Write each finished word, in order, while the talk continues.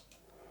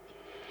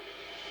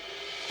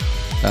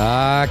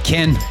Ah,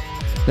 Ken,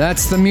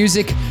 that's the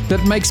music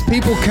that makes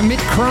people commit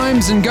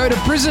crimes and go to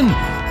prison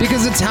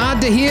because it's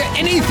hard to hear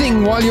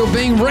anything while you're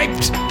being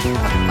raped.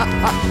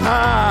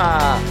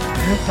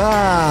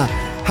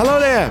 Hello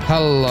there.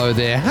 Hello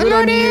there.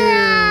 Hello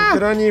there.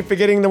 Good on you for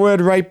getting the word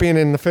rape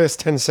in the first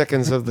 10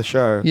 seconds of the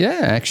show. Yeah,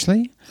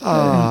 actually.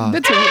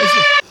 It's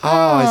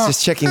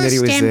just checking that he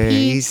was there.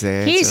 He's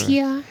there. He's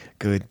here.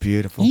 Good,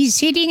 beautiful. He's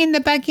sitting in the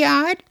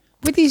backyard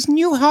with his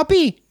new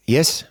hobby,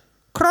 Yes.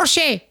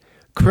 crochet.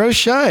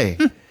 Crochet.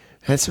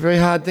 That's a very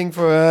hard thing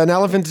for an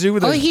elephant to do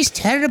with Oh, it. he's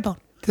terrible.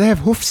 Do they have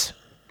hoofs?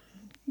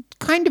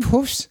 Kind of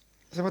hoofs.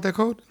 Is that what they're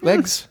called?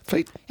 Legs?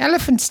 Feet?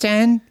 Elephant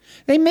stand.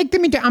 They make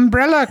them into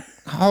umbrella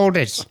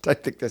holders. I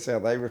don't think that's how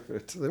they refer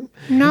to them.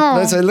 No.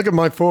 They say, look at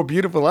my 4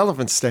 beautiful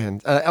elephant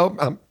stands.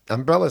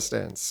 Umbrella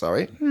stands,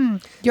 sorry.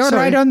 You're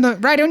Sorry.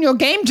 right on your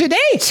game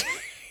today,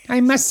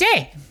 I must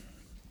say.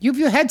 Have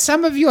you had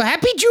some of your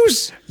happy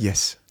juice?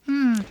 Yes.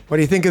 What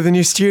do you think of the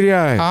new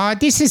studio?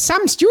 This is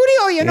some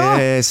studio, you know.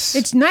 Yes.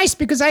 It's nice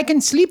because I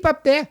can sleep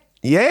up there.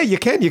 Yeah, you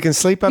can. You can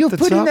sleep up You the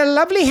put top. in a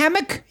lovely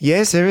hammock.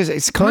 Yes, there is.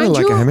 It's kind of Mind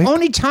like you, a hammock.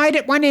 only tied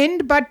at one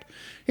end, but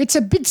it's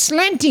a bit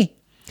slanty.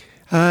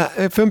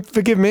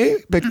 Forgive me,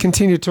 but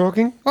continue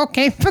talking.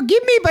 Okay,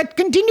 forgive me, but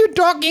continue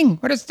talking.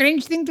 What a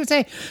strange thing to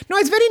say. No,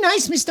 it's very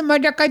nice, Mr.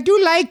 Murdoch. I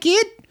do like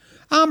it.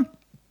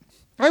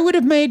 I would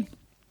have made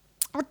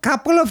a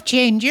couple of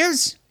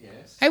changes.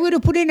 Yes. I would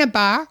have put in a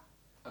bar.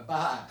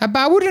 A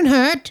bar wouldn't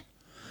hurt.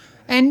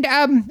 And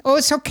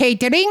also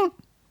catering.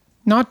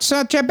 Not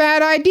such a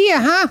bad idea,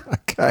 huh?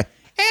 Okay.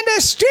 And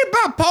a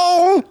stripper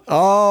pole.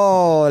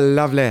 Oh,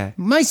 lovely.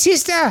 My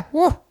sister,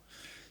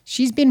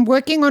 she's been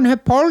working on her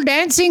pole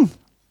dancing.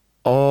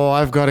 Oh,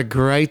 I've got a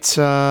great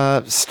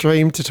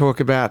stream to talk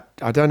about.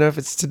 I don't know if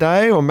it's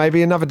today or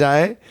maybe another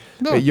day,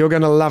 but you're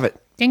going to love it.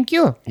 Thank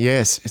you.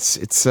 Yes, it's.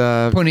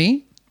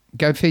 Punny,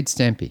 go feed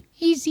Stampy.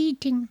 He's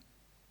eating.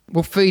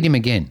 We'll feed him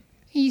again.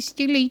 He's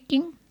still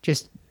eating.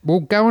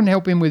 We'll go and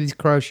help him with his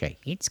crochet.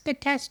 It's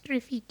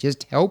catastrophe.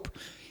 Just help.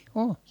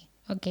 Oh,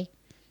 okay.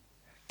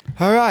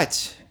 All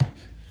right.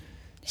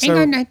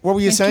 Hang on. What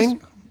were you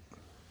saying?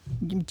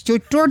 You're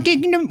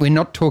talking. We're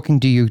not talking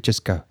to you.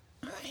 Just go.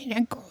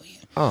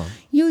 Oh.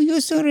 You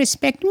so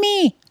respect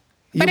me.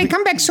 But I be-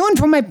 come back soon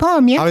for my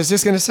poem, yeah? I was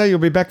just going to say you'll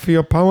be back for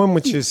your poem,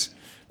 which is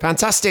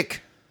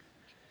fantastic.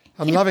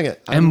 I'm loving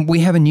it. And we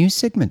have a new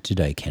segment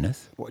today,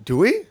 Kenneth. What, do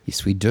we?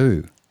 Yes, we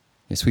do.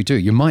 Yes, we do.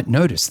 You might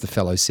notice the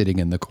fellow sitting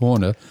in the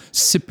corner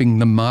sipping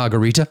the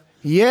margarita.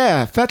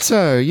 Yeah,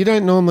 Fatso, you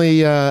don't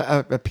normally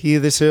appear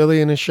this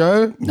early in a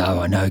show. No,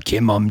 I know,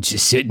 Kim. I'm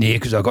just sitting here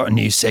because I've got a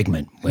new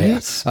segment where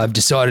Yes. I've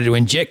decided to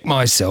inject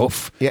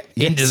myself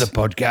into the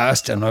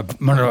podcast and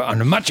I'm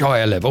on a much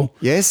higher level.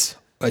 Yes.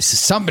 It's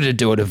something to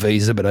do with a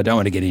visa, but I don't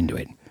want to get into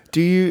it.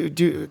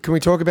 Can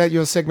we talk about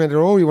your segment at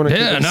all? You want to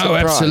keep it a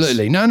surprise?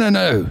 Absolutely. No.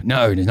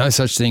 There's no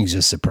such thing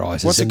as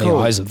surprises What's in it the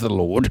called? eyes of the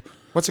Lord.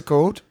 What's it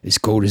called? It's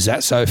called Is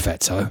That So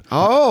Fatso?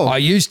 Oh. I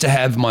used to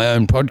have my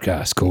own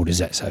podcast called Is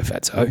That So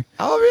Fatso?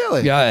 Oh,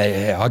 really?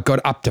 Yeah. I got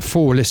up to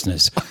 4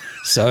 listeners.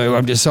 So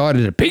I've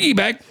decided to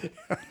piggyback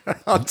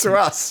To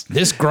us.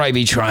 this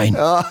gravy train.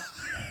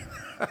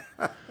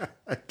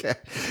 Okay.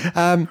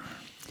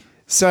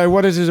 So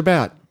what is it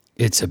about?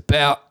 It's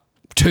about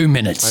 2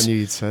 minutes. I knew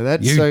you'd say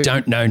that. You So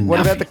don't know What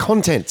nothing. about the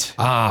content?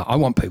 I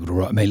want people to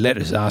write me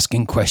letters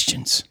asking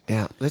questions.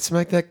 Now, let's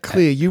make that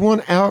clear. You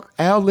want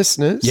our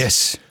listeners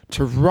Yes.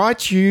 to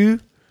write you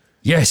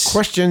Yes.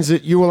 questions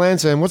that you will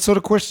answer. And what sort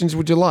of questions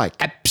would you like?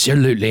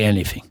 Absolutely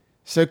anything.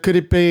 So could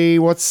it be,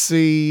 what's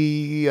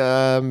the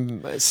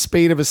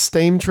speed of a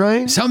steam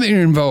train? Something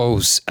that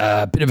involves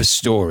a bit of a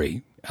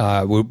story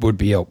would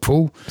be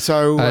helpful.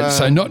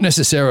 So not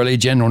necessarily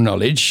general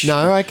knowledge.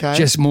 No, okay.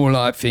 Just more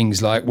like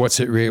things like what's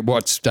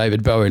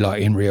David Bowie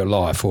like in real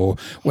life, or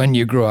when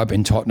you grew up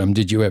in Tottenham,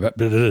 did you ever?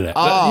 Blah, blah,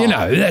 blah. You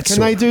know, that's.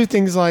 Can they do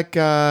things like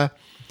I'm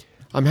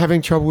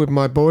having trouble with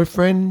my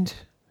boyfriend?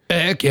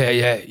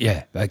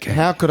 Yeah. Okay.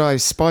 How could I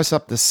spice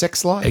up the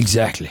sex life?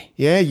 Exactly.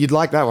 Yeah, you'd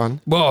like that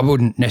one. Well, I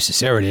wouldn't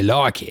necessarily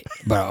like it,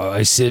 but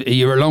I said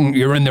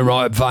you're in the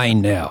right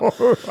vein now.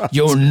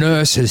 Your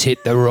nurse has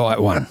hit the right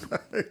one.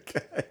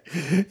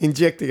 Okay.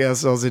 Injecting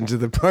ourselves into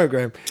the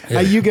program. Yeah.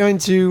 Are you going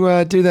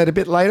to do that a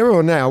bit later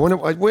or now?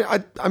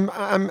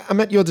 I'm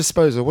at your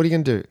disposal. What are you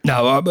going to do?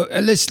 No,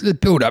 let's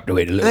build up to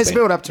it a little bit. Let's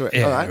build up to it.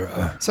 Yeah, all right.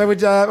 right. So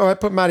all right,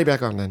 put Marty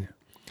back on then.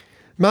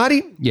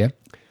 Marty, Yeah.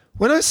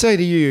 when I say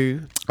to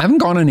you, I haven't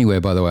gone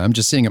anywhere, by the way. I'm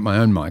just sitting at my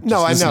own mic.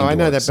 no, I just know listening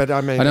to that, us. but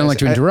I mean, I don't like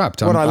to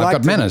interrupt. I've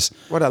got manners.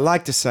 What I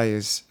like to say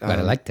is,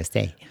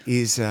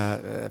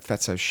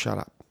 Fatso, shut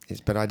up.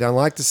 But I don't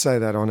like to say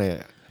that on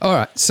air. All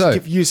right, so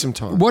Give you some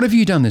time. what have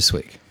you done this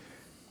week?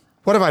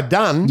 What have I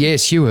done?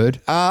 Yes, you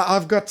heard.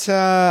 I've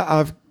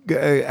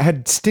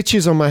had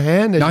stitches on my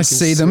hand. I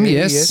see them,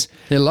 yes.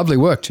 They're lovely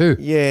work too.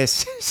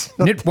 Yes.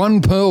 Knit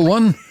one, pearl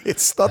one.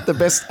 It's not the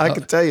best. I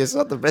can tell you, it's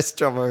not the best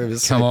job I've ever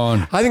seen. Come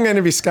on. I think I'm going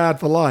to be scarred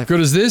for life. Good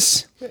as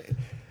this? No,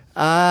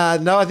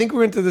 I think we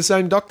went to the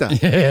same doctor.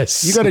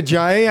 Yes. You got a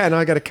J and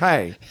I got a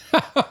K.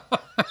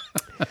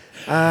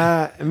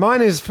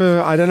 Mine is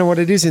for, I don't know what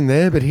it is in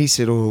there, but he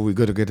said, oh, we've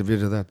got to get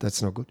rid of that.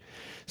 That's not good.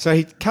 So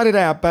he cut it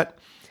out, but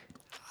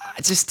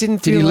I just didn't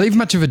feel Did he leave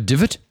much of a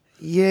divot?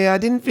 Yeah, I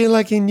didn't feel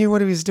like he knew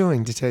what he was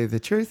doing, to tell you the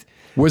truth.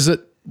 Was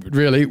it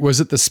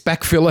the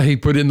spac filler he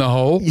put in the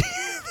hole?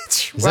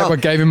 Is that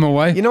what gave him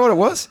away? You know what it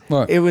was?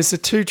 What? It was the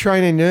two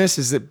trainee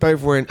nurses that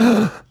both went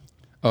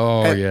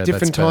at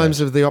different times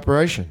of the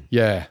operation.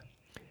 Yeah.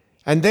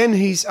 And then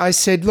I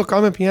said, look,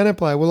 I'm a piano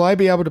player. Will I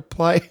be able to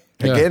play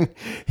again?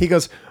 He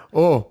goes,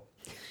 oh,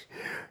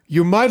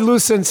 you might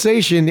lose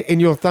sensation in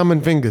your thumb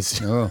and fingers.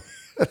 Oh.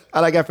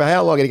 And I go, for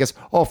how long? And he goes,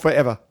 oh,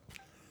 forever.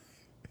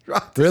 Right,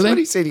 that's Really? what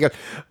he said. He goes,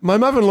 my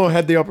mother-in-law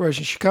had the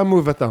operation. She can't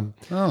move her thumb.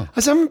 Oh. I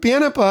said, I'm a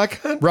piano player. I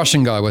can't.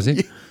 Russian guy, was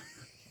he?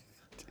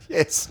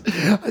 Yes.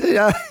 I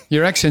said,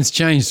 Your accent's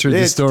changed through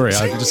the story.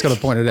 I just got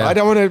to point it out. I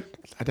don't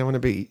want to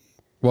be.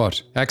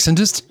 What?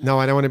 Accentist? No,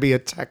 I don't want to be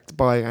attacked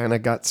by Anna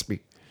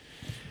Gatsby.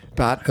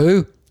 But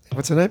Who?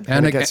 what's her name?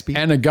 Anna Gatsby.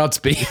 Anna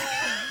Gatsby.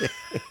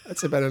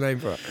 That's a better name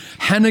for her.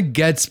 Hannah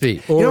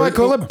Gadsby. You know, I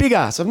call her big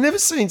ass. I've never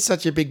seen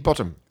such a big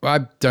bottom. I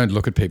don't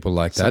look at people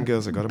like that. Some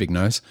girls have got 'em. Big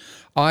nose.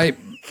 I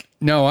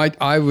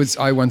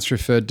once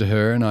referred to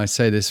her, and I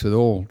say this with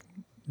all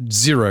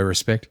zero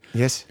respect,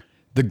 Yes.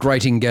 the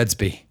grating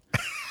Gadsby.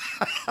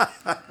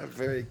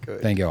 Very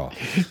good. Thank you all.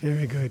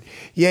 Very good.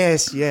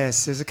 Yes.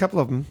 There's a couple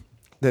of them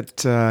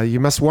that you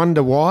must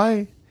wonder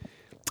why.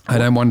 I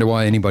don't wonder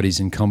why anybody's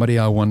in comedy.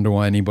 I wonder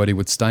why anybody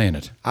would stay in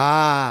it.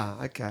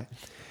 Ah, okay.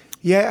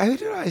 Yeah, who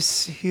did I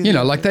see? You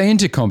know, like they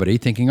enter comedy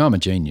thinking I'm a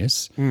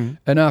genius, and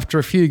after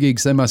a few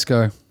gigs they must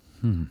go,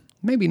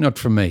 maybe not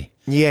for me.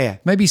 Yeah.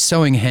 Maybe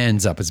sewing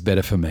hands up is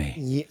better for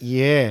me.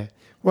 Yeah.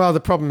 Well,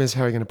 the problem is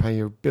how are you going to pay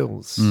your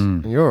bills?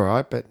 You're all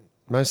right, but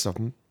most of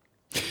them.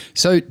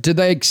 So did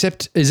they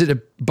accept, is it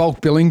a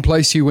bulk billing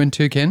place you went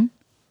to, Ken?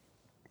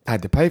 I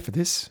had to pay for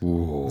this. I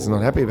was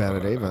not happy about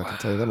it either, I can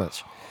tell you that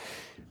much.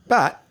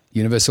 But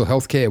Universal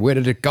Healthcare, where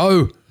did it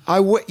go?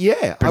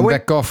 Bring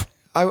back off.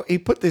 He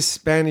put this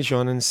bandage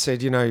on and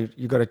said, you know,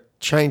 you got to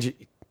change it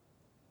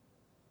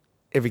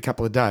every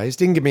couple of days.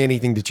 Didn't give me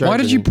anything to change. Why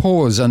did you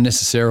pause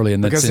unnecessarily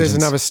in that Because sentence?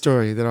 there's another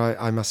story that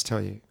I must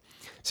tell you.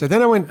 So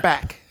then I went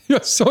back. I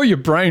saw your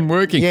brain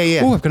working.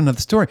 Yeah. Oh, I've got another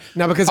story.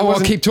 No, because it I'll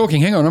wasn't- keep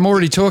talking. Hang on, I'm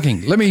already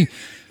talking.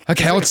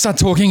 Okay, let's start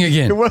talking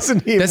again. It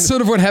wasn't him. That's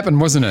sort of what happened,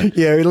 wasn't it?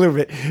 Yeah, a little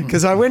bit.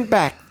 Because I went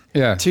back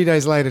Yeah. 2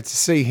 days later to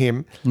see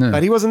him, No.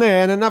 but he wasn't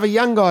there, and another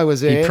young guy was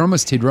there. He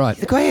promised he'd write.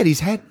 The guy had his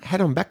hat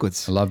on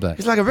backwards. I love that.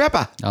 He's like a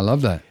rapper. I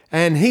love that.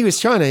 And he was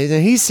Chinese,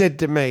 and he said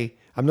to me,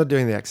 I'm not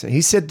doing the accent,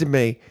 he said to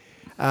me,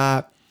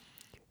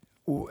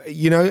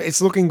 you know,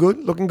 it's looking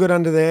good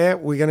under there.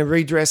 We're going to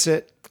redress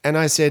it. And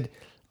I said,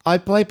 I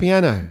play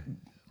piano.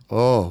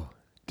 Oh,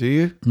 do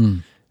you?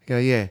 I go,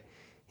 yeah.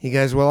 He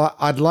goes, well,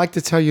 I'd like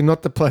to tell you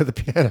not to play the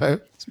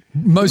piano.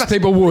 Most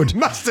people would.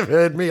 Must have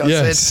heard me, I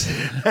Yes.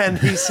 said. And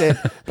he said,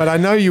 but I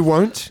know you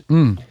won't.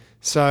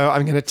 So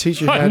I'm going to teach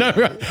you how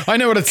I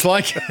know what it's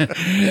like.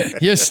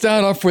 You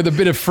start off with a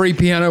bit of free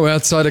piano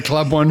outside a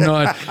club one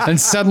night, and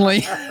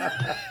suddenly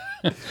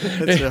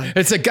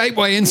it's a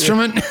gateway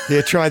instrument.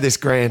 Yeah, try this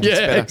grand. It's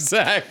Yeah, better.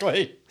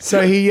 exactly.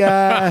 So he,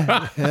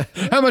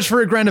 How much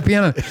for a grand of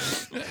piano?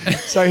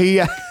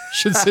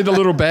 Should see the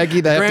little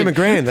baggie they have to.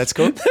 grand, that's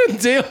good. The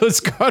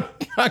dealer's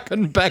got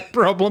fucking back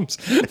problems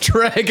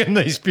dragging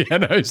these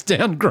pianos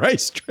down Grey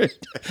Street.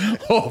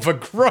 Oh, for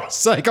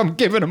Christ's sake, I'm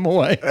giving them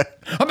away.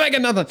 I'm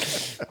making nothing.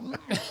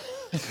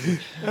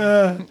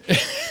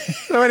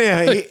 So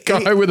anyhow,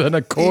 Guy with an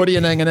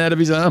accordion hanging out of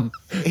his arm.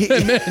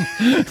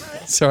 Man.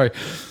 Sorry.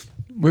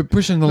 We're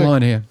pushing the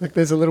line here. look,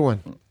 there's a little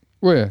one.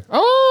 Where?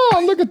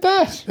 Oh, look at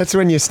that. That's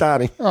when you're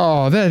starting.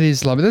 Oh, that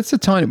is lovely. That's a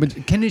tiny,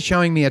 but Ken is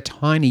showing me a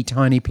tiny,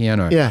 tiny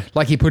piano. Yeah.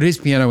 Like he put his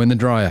piano in the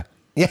dryer.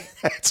 Yeah,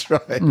 that's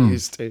right. He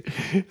used to.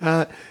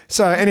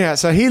 So anyhow,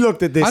 so he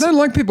looked at this. I don't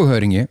like people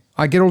hurting you.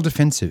 I get all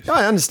defensive.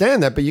 I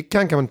understand that, but you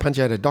can't come and punch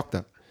out a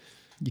doctor.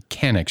 You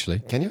can actually.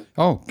 Can you?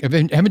 Oh,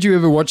 haven't you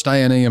ever watched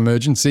A&E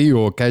Emergency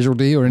or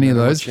Casualty or any of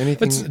those? watch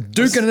anything. It's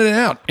duking it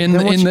out in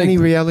Don't watch the. any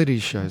reality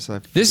shows.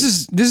 This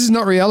is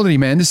not reality,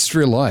 man. This is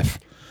real life.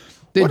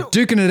 They're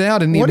duking it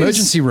out in the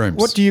emergency rooms.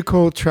 What do you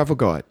call Travel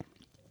Guide?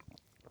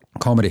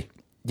 Comedy?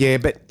 Yeah,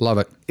 but Love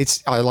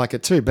it. I like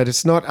it too, but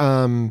it's not.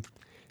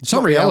 It's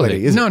not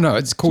reality. is it? No,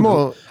 it's called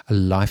more- a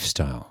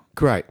lifestyle.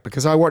 Great,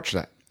 because I watch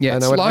that. Yeah, And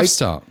it's I would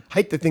lifestyle.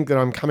 Hate to think that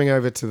I'm coming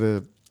over to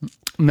the.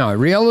 No,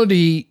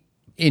 reality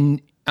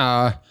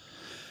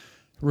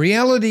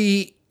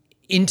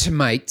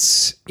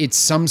intimates it's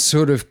some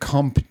sort of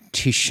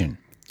competition.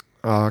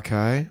 Oh,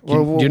 okay.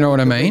 Do you know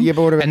what I mean? Yeah,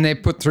 but what about, and they're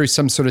put through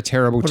some sort of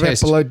terrible what about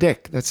test. Below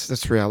Deck?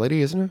 That's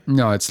reality, isn't it?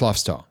 No, it's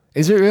lifestyle.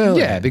 Is it really?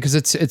 Yeah, because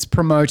it's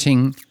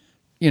promoting,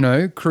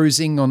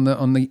 cruising on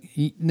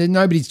the.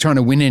 Nobody's trying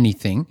to win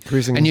anything,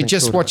 Cruising and you're isn't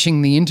just called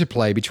watching the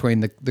interplay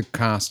between the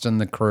cast and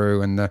the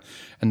crew and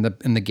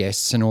the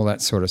guests and all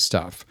that sort of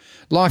stuff.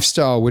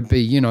 Lifestyle would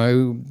be,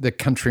 the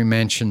country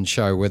mansion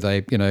show where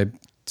they,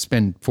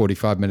 spend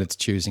 45 minutes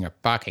choosing a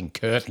fucking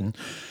curtain.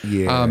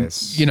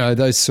 Yes.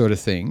 Those sort of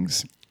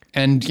things.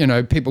 and, you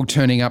know, people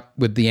turning up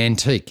with the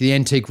Antique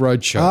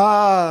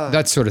Roadshow,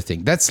 that sort of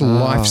thing. That's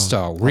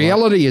lifestyle.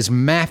 Reality is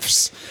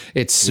maths.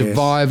 It's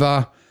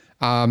Survivor.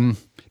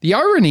 The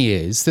irony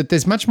is that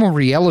there's much more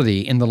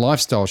reality in the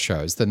lifestyle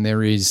shows than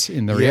there is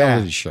in the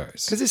reality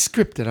shows. Because they're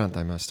scripted, aren't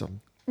they, most of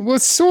them? Well,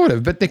 sort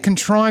of, but they're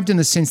contrived in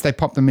the sense they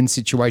pop them in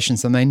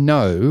situations and they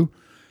know,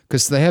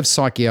 because they have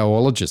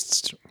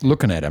psychologists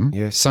looking at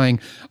them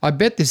saying, I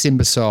bet this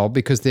imbecile,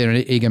 because they're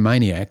an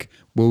egomaniac,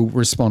 will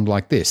respond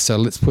like this. So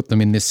let's put them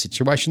in this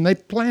situation. They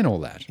plan all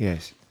that.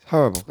 Yes.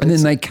 Horrible. And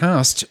then they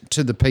cast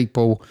to the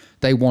people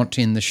they want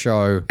in the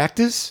show.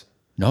 Actors?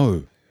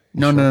 No.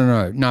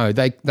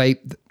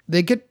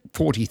 They get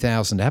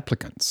 40,000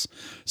 applicants.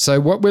 So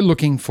what we're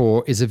looking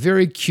for is a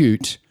very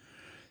cute,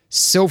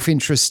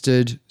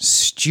 self-interested,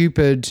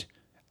 stupid,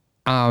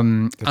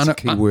 That's a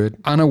key word.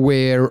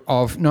 unaware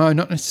of, no,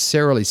 not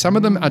necessarily. Some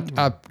of them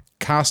are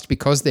cast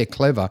because they're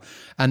clever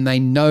and they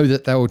know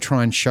that they will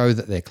try and show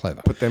that they're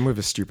clever. Put them with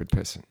a stupid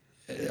person.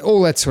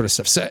 All that sort of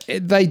stuff. So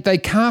they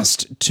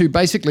cast to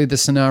basically the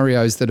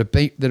scenarios that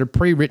are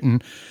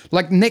pre-written,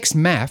 like next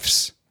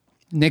maths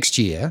next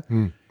year.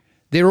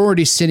 They're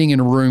already sitting in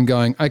a room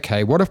going,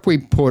 okay, what if we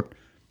put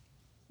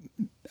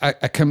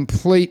a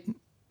complete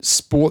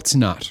sports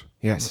nut,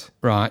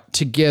 right,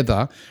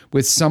 together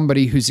with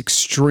somebody who's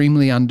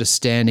extremely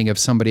understanding of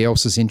somebody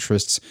else's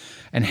interests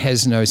and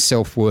has no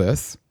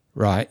self-worth,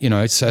 right? You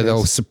know, so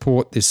they'll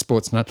support this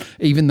sports nut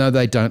even though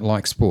they don't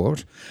like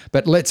sport.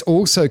 But let's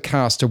also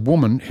cast a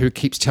woman who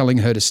keeps telling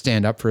her to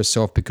stand up for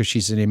herself because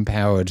she's an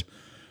empowered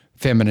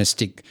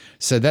feministic.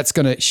 So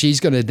she's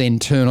going to then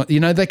turn on, you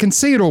know, they can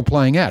see it all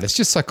playing out. It's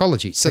just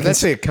psychology. So They can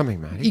see it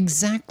coming, mate.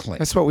 Exactly.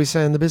 That's what we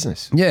say in the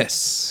business.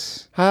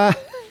 Yes.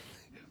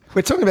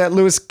 We're talking about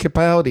Lewis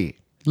Capaldi.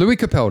 Louis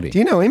Capaldi. Do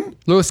you know him?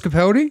 Lewis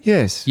Capaldi?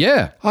 Yes.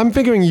 Yeah. I'm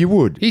figuring you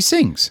would. He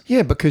sings.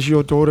 Yeah, because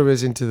your daughter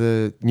is into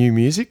the new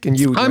music and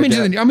you... I'm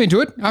into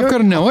it. I've got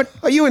to know it.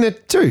 Are you in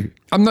it too?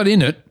 I'm not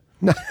in it.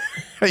 No.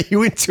 Are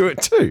you into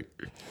it too?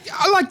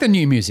 I like the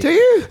new music. Do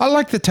you? I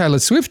like the Taylor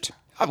Swift.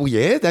 Oh, well,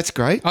 yeah, that's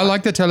great. I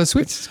like the Taylor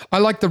Swift. I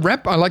like the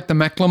rap. I like the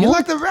Macklemore. You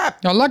like the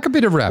rap? I like a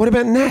bit of rap. What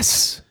about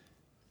Nas?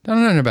 I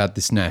don't know about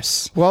this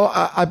Nas. Well,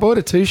 I bought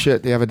a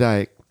T-shirt the other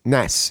day,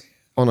 Nas,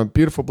 on a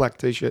beautiful black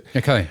T-shirt.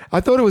 Okay.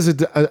 I thought it was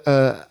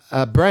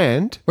a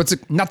brand. What's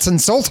it? Nuts and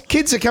salt?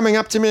 Kids are coming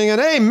up to me and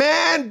going, hey,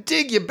 man,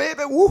 dig you,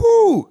 baby,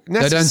 woohoo.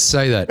 They don't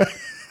say that.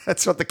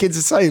 That's what the kids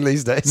are saying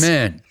these days.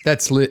 Man,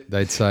 that's lit,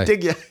 they'd say.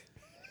 Dig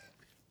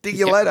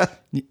you later.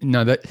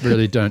 No, they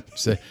really don't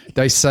say.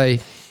 They say,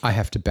 I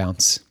have to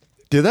bounce.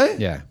 Do they?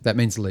 Yeah, that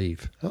means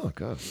leave. Oh,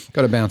 God.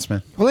 Got to bounce,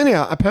 man. Well,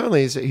 anyhow,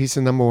 apparently he's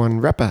the number one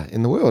rapper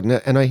in the world,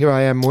 and here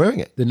I am wearing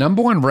it. The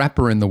number one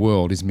rapper in the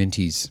world is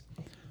Minties.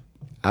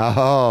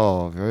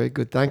 Oh, very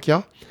good. Thank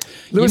you.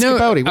 Lewis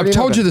Capaldi. I've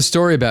told you the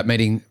story about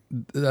meeting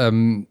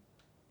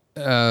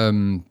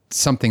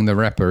something the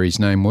rapper, his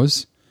name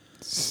was.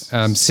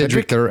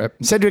 Cedric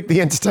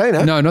the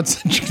Entertainer. No, not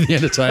Cedric the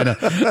Entertainer.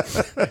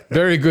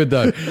 Very good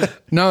though.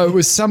 No, it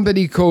was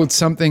somebody called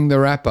something the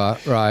rapper,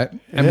 right?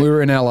 And we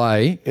were in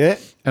LA. Yeah.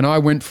 And I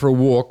went for a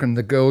walk, and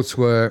the girls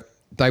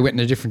they went in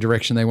a different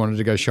direction. They wanted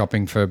to go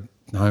shopping for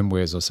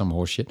homewares or some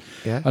horse shit.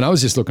 Yeah. And I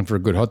was just looking for a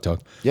good hot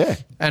dog. Yeah.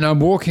 And I'm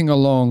walking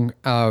along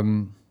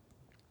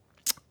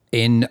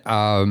in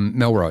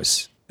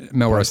Melrose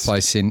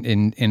Place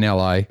in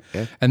LA,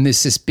 and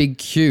there's this big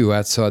queue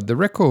outside the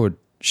record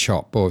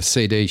shop or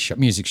CD shop,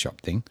 music shop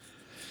thing.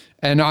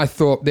 And I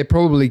thought they're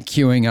probably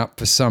queuing up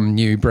for some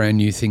brand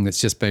new thing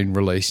that's just been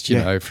released, you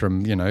know,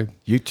 from, you know,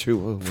 You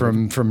too.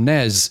 from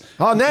Nas.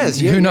 Oh,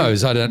 Nas, yeah. Who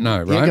knows? I don't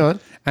know, right? Yeah, go on.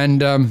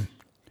 And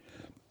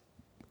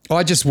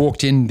I just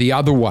walked in the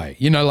other way,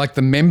 you know, like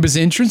the members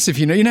entrance. If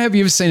have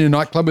you ever seen a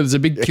nightclub where there's a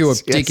big queue of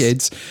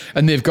dickheads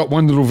and they've got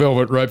one little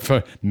velvet rope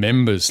for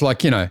members,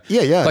 like, you know,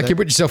 like you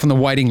put yourself on the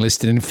waiting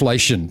list in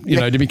inflation, you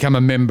know, to become a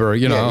member,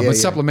 you know, I'm a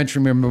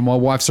supplementary member, my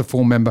wife's a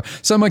full member,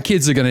 so my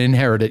kids are going to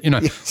inherit it, you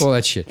know, all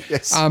that shit.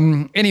 Yes.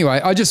 Anyway,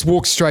 I just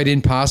walked straight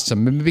in past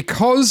them, and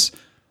because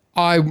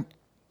I'm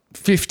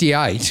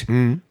 58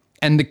 and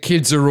the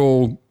kids are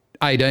all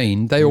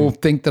 18, they all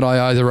think that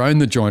I either own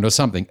the joint or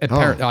something.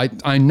 Apparently,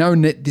 I know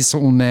this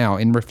all now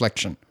in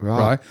reflection,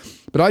 right?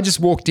 But I just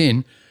walked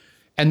in,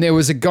 and there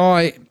was a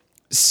guy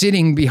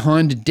sitting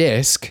behind a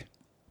desk,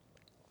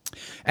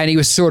 and he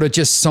was sort of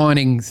just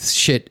signing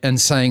shit and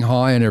saying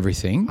hi and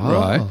everything,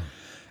 right?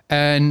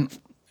 And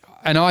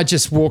I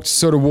just walked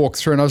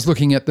through, and I was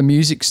looking at the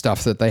music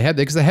stuff that they had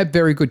there, because they have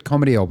very good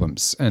comedy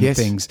albums and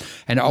things,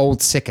 and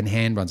old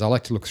secondhand ones. I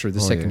like to look through the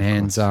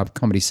secondhand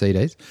comedy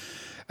CDs.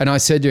 And I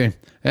said to him,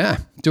 yeah,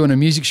 doing a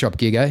music shop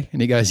gig, eh?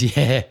 And he goes,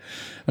 yeah.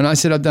 And I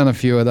said, I've done a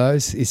few of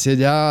those. He said,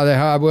 they're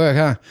hard work,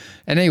 huh?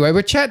 And anyway,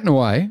 we're chatting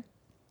away.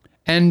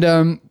 And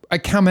I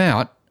come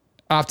out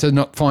after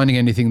not finding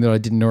anything that I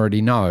didn't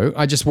already know.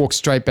 I just walked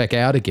straight back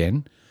out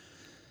again.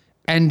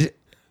 And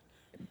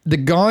the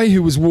guy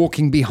who was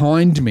walking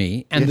behind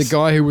me and the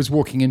guy who was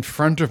walking in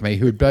front of me,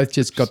 who had both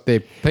just got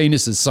their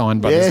penises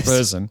signed by this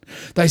person,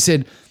 they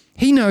said,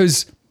 he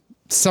knows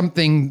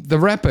something, the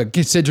rapper,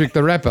 Cedric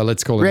the rapper,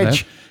 let's call him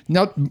that.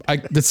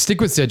 let's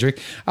stick with Cedric.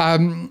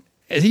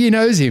 He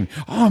knows him.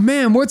 Oh,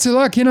 man, what's it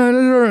like? And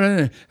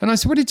I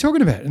said, what are you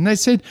talking about? And they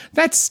said,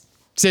 that's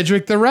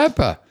Cedric the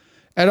rapper.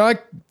 And I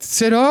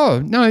said, oh,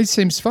 no, he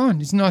seems fine.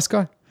 He's a nice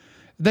guy.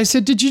 They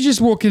said, did you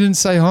just walk in and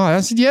say hi?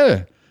 I said,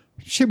 yeah.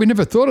 Shit, we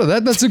never thought of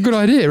that. That's a good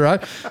idea,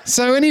 right?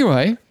 So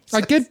anyway,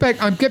 I get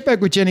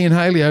back with Jenny and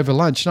Haley over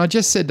lunch, and I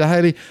just said to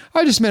Haley,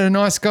 I just met a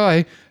nice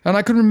guy, and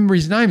I couldn't remember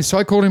his name, so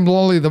I called him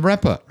Lolly the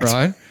Rapper,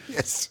 right?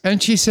 Yes.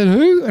 And she said,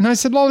 who? And I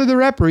said, Lolly the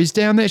Rapper. He's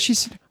down there. She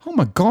said, oh,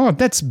 my God,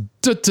 that's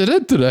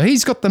da-da-da-da-da.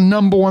 He's got the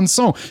number one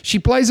song. She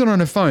plays it on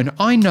her phone.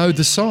 I know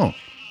the song.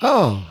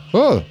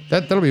 Oh.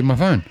 That'll be my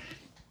phone.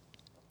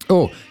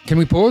 Oh, can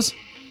we pause?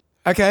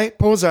 Okay,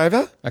 pause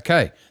over.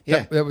 Okay.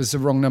 Yeah. That was the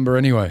wrong number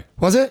anyway.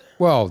 Was it?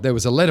 Well, there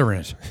was a letter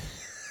in it.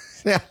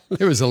 Yeah.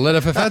 It was a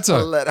letter for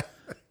Fatso. A letter.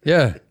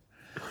 Yeah.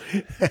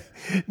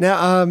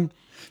 Now,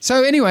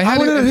 So anyway, I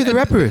want to know who the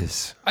rapper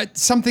is.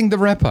 Something the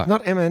rapper.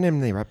 Not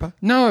Eminem the rapper.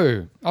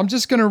 No, I'm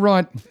just going to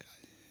write.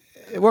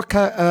 What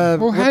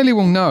Haley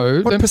will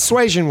know. what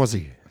persuasion was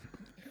he?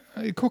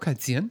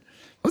 Caucasian.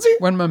 Was he?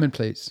 One moment,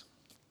 please.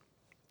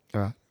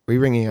 All right. We're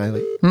ringing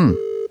Haley.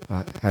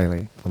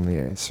 Haley on the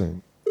air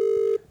soon.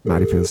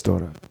 Marty Field's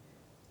daughter.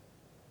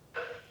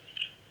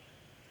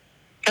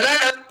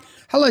 Hello.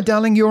 Hello,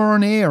 darling. You're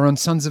on air on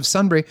Sons of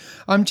Sunbury.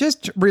 I'm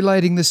just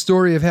relating the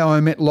story of how I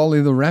met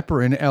Lolly the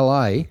Rapper in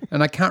LA,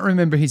 and I can't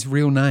remember his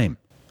real name.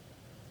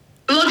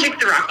 Logic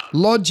the Rapper.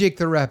 Logic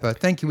the Rapper.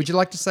 Thank you. Would you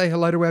like to say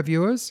hello to our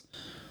viewers?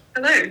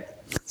 Hello.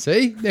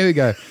 See? There we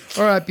go.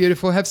 All right,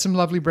 beautiful. Have some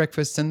lovely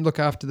breakfast and look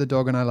after the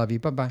dog, and I love you.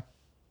 Bye-bye.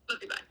 Love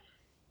you,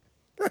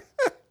 bye.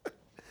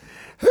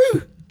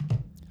 Who?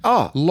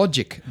 Oh,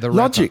 Logic the Rapper.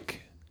 Logic.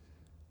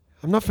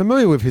 I'm not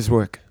familiar with his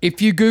work.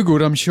 If you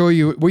Googled, I'm sure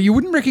you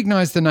wouldn't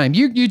recognise the name.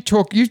 You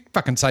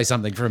fucking say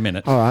something for a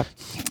minute. All right.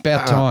 It's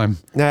about time.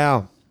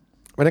 Now,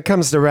 when it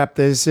comes to rap,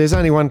 there's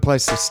only one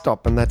place to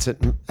stop, and that's at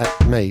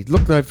me.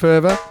 Look no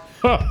further.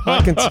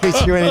 I can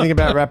teach you anything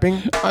about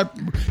rapping.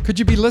 Could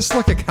you be less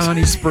like a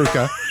carny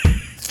spruiker?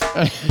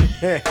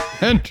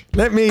 And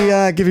Let me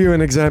give you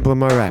an example of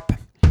my rap.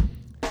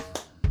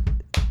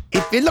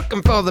 If you're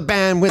looking for the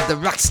band with the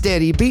rock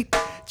steady beat,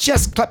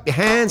 just clap your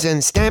hands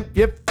and stamp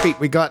your feet.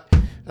 We got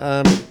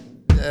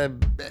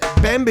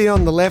Bambi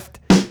on the left,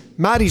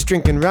 Marty's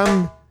drinking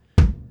rum,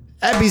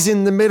 Abby's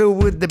in the middle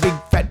with the big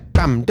fat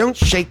bum. Don't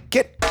shake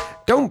it,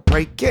 don't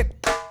break it.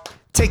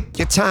 Take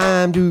your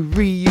time to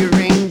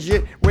rearrange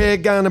it. We're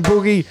gonna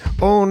boogie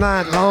all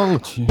night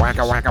long.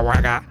 Waka waka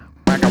waka,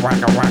 waka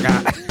waka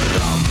waka.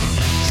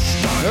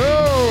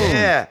 oh,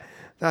 Yeah,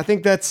 I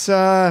think that's.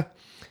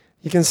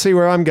 You can see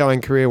where I'm going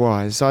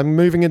career-wise. I'm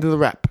moving into the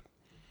rap,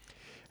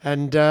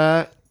 and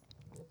oh,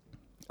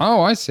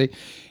 I see.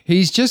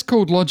 He's just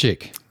called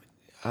Logic.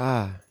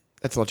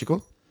 that's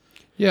logical.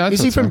 Yeah, I Is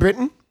thought he from so.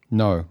 Britain?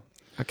 No,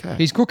 Okay.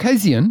 he's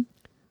Caucasian.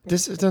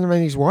 This doesn't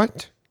mean he's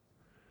white.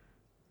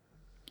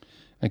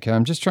 Okay,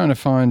 I'm just trying to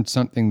find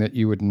something that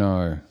you would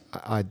know.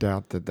 I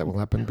doubt that will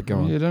happen. But go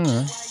on. You don't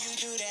know.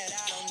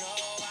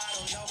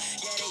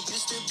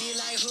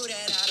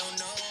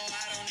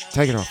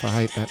 Take it off. I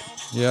hate that.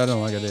 Yeah, I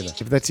don't like it either.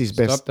 If that's his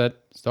best,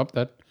 Stop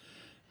that.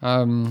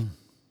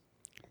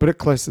 put it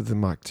closer to the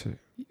mic too.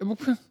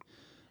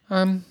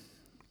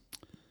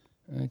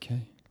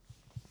 Okay.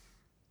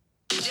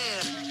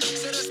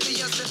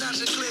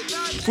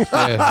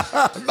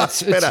 Yeah.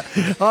 That's better.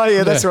 Oh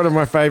yeah, that's one of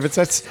my favourites.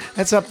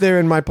 That's up there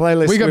in my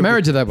playlist. We got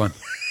married to that one.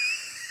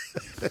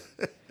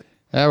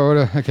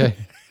 Okay.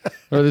 What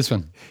about this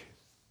one?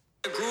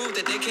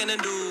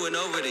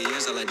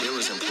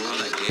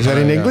 Is that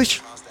in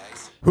English?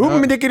 No,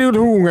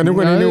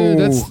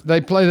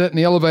 they play that in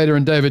the elevator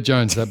in David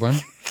Jones, that one.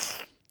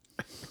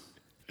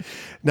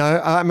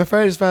 No, I'm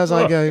afraid as far as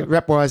I go,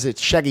 rap-wise,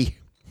 it's Shaggy.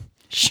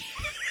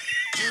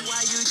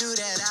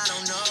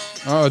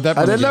 Oh, that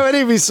I one. don't know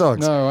any of his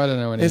songs. No, I don't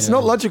know any. It's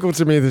not logical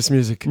to me, this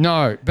music.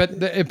 No,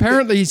 but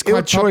apparently he's quite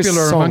Ill-choice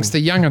popular song. amongst the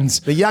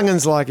young'uns. The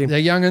young'uns like him.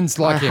 The young'uns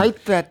like I him.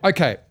 hate that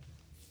Okay.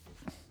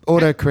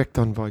 autocorrect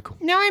on vocal.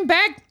 Now I'm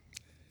back.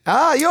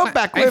 Ah, you're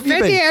back. Where I have you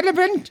fed the been?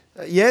 elephant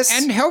Yes.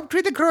 and helped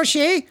with the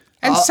crochet.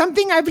 And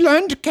something I've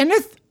learned,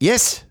 Kenneth,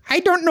 Yes. I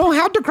don't know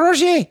how to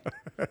crochet,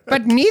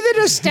 but neither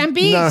does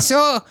Stampy, No.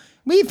 so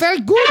we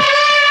felt good.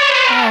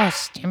 Oh,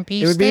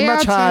 Stampy, It would be stay much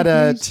outside,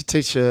 harder please. to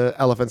teach an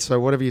elephant, so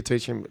whatever you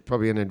teach him,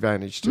 probably an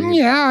advantage to you.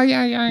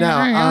 Yeah.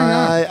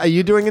 Now, are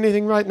you doing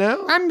anything right now?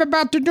 I'm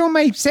about to do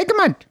my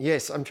segment,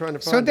 Yes, I'm trying to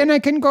find so then I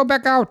can go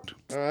back out.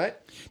 All right.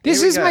 This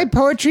Here we is go. my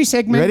poetry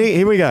segment. Ready?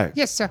 Here we go.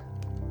 Yes, sir.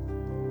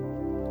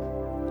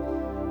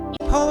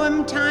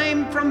 Poem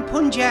time from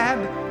Punjab.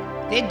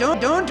 They don't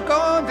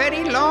go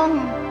very long.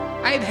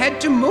 I've had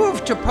to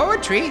move to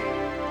poetry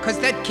because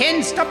that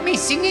can't stop me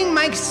singing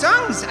my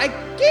songs. I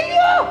kill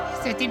you.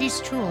 That it is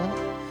true.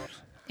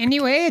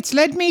 Anyway, it's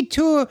led me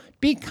to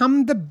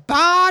become the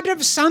Bard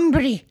of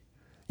Sunbury.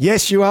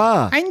 Yes, you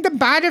are. I'm the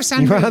Bard of You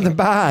Sunbury. are the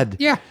bard.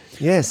 Yeah.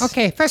 Yes.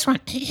 Okay, first one.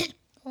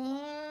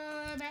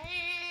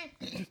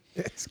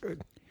 That's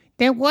good.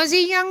 There was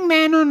a young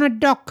man on a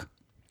dock.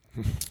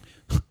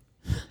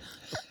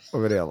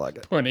 Already I like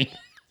it. 20.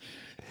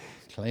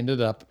 Cleaned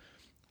it up.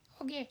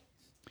 Okay.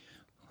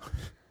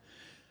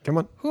 Come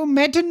on. Who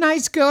met a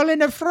nice girl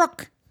in a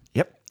frock?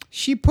 Yep.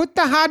 She put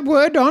the hard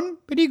word on,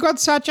 but he got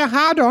such a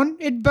hard on,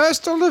 it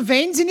burst all the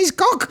veins in his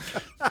cock.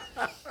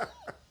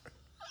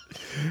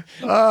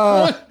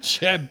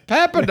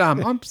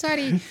 Papadum. I'm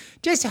sorry.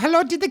 Just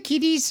hello to the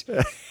kiddies.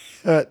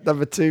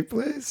 Number 2,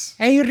 please.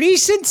 A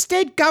recent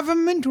state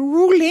government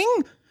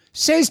ruling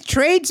says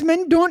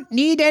tradesmen don't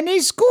need any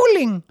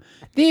schooling.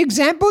 The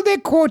example they're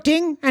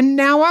quoting and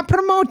now are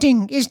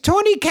promoting is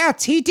Tony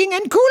Katz Heating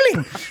and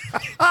Cooling.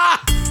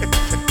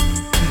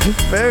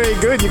 Very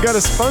good. You got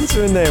a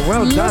sponsor in there.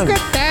 Well done. Look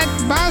at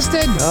that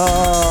bastard.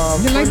 Oh,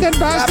 You like that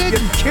bastard?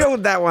 you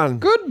killed that one.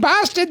 Good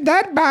bastard,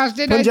 that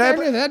bastard. I Punjab,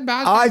 tell you, that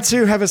bastard. I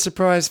too have a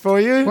surprise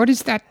for you. What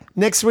is that?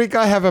 Next week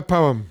I have a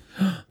poem.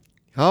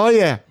 Oh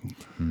yeah.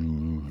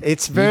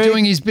 It's You're very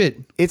doing his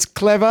bit. it's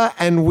clever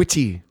and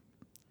witty.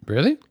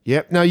 Really?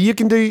 Yep. Now you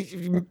can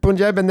do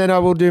Punjab and then I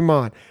will do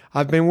mine.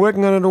 I've been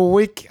working on it all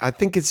week. I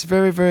think it's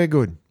very, very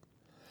good.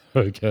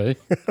 Okay.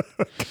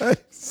 Okay.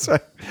 So,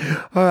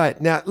 all right.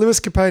 Now, Lewis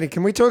Capaldi,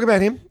 can we talk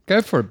about him?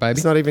 Go for it, baby.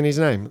 It's not even his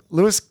name.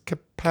 Lewis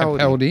Capaldi.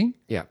 Capaldi.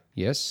 Yeah.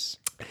 Yes.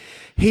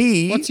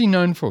 He What's he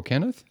known for,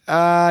 Kenneth?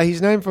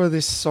 he's known for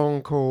this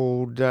song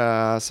called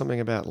something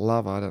about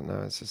love. I don't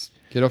know. It's just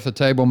Get off the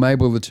table,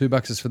 Mabel. The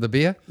 $2 is for the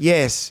beer.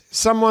 yes,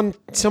 someone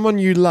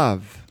you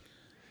love.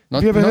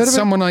 Not, you ever not heard of it?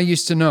 someone I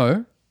used to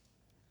know,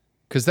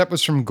 because that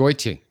was from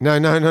Goiti. No,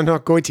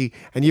 not Goiti.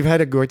 And you've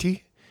had a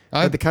Goiti.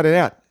 I had to cut it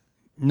out.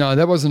 No,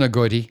 that wasn't a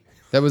Goiti.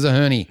 That was a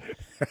hernie.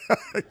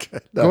 Okay,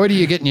 no, Goiti,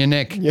 you get in your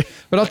neck.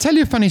 But I'll tell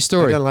you a funny I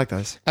story don't like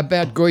those.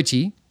 about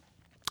Goiti.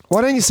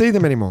 Why don't you see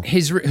them anymore?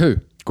 Who?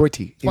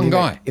 Goiti. One the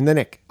guy. neck, in the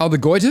neck. Oh, the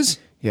Goiters?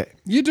 Yeah,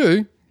 You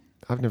do.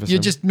 I've never seen.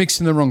 You're just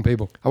mixing the wrong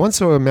people. I once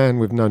saw a man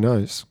with no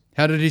nose.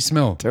 How did he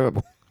smell?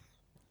 Terrible.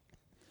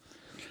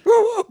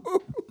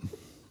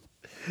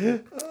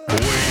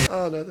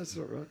 Oh no, that's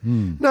not right.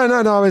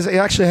 No. I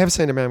actually have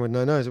seen a man with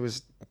no nose. It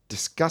was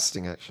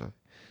disgusting. Actually,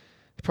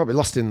 he probably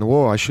lost it in the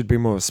war. I should be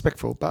more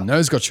respectful, but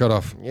Nose got shot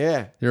off.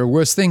 yeah, There are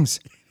worse things.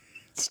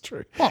 it's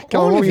true. Oh,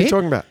 Come on, what were you Oliver.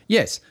 talking about?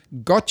 Yes,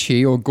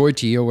 Gotchi or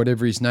Goiti or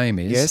whatever his name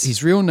is. Yes.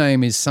 His real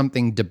name is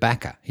something De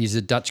Backer. He's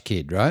a Dutch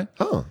kid, right?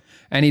 Oh,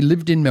 And he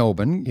lived in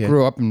Melbourne,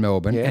 grew up in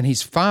Melbourne, Yeah. and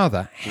his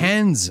father,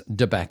 Hans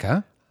De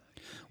Backer,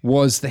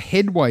 was the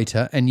head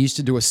waiter and used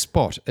to do a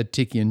spot at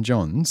Tiki and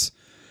John's.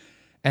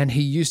 And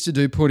he used to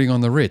do putting on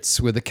the Ritz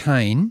with a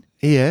cane,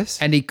 yes.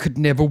 and he could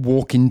never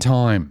walk in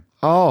time.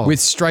 Oh. With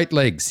straight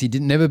legs. He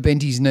never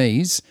bent his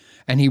knees,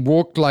 and he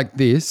walked like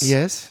this.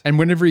 Yes. And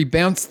whenever he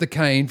bounced the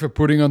cane for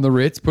putting on the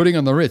Ritz,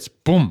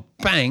 boom,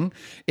 bang,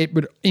 it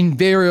would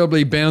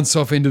invariably bounce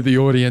off into the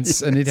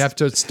audience, and he'd have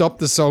to stop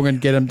the song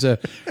and get him to,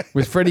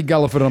 with Freddie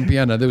Gulliford on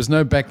piano. There was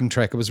no backing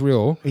track. It was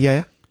real.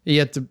 Yeah.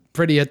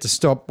 Freddie had to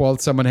stop while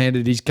someone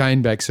handed his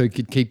cane back so he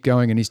could keep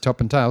going in his top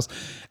and tails.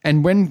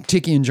 And when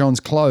Tiki and John's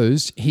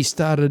closed, he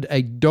started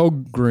a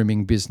dog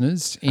grooming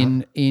business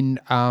in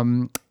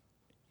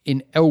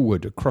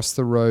Elwood, across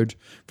the road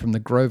from the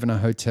Grosvenor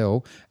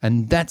Hotel,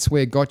 and that's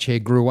where Gotcha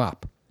grew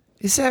up.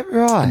 Is that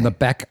right? In the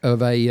back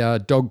of a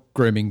dog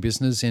grooming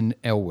business in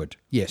Elwood.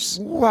 Yes.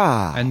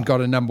 Wow. And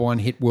got a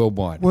 #1 hit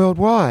worldwide.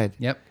 Worldwide.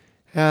 Yep.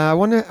 I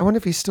wonder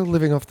if he's still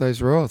living off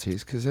those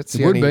royalties because that's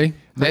the Would only, be.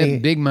 They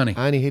had big money.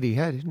 only hit he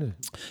had, isn't it?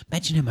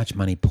 Imagine how much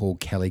money Paul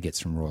Kelly gets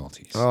from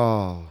royalties.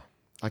 Oh,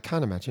 I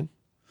can't imagine.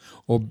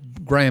 Or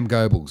Graham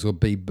Goebbels or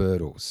B.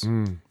 Birdles.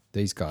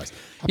 These guys.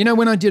 You know,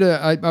 when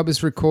I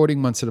was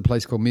recording once at a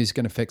place called Music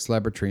and Effects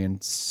Laboratory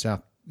in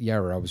South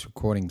Yarra. I was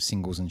recording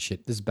singles and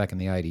shit. This is back in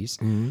the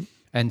 80s.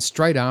 And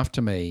straight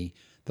after me,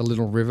 the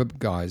Little River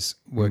guys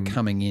were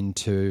coming in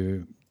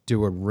to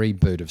do a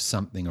reboot of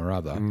something or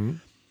other.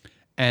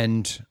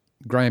 And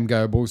Graham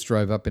Goebbels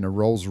drove up in a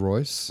Rolls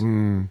Royce. B.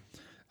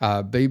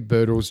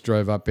 Birdles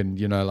drove up in,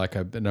 like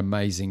an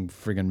amazing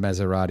friggin'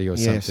 Maserati or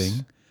Yes.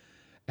 something.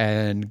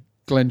 And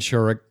Glenn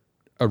Shorrock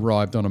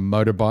arrived on a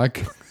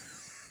motorbike.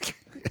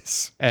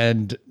 Yes.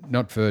 And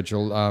not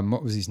Virgil,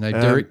 what was his name?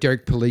 Derek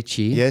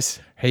Pellicci. Yes.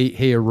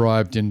 He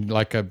arrived in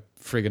like a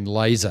friggin'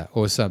 laser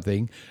or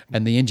something.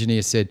 And the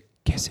engineer said,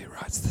 guess who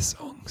writes the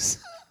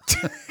songs?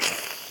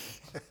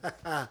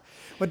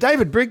 Well,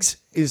 David Briggs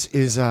is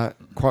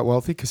quite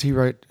wealthy because he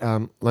wrote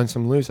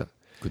Lonesome Loser.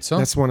 Good song.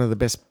 That's one of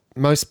the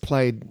most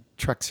played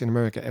tracks in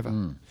America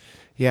ever.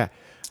 Yeah.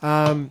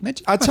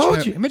 Imagine I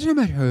told you. Imagine how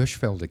much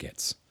Hirschfelder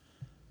gets.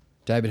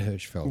 David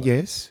Hirschfelder.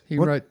 Yes. He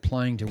What- wrote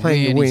Playing to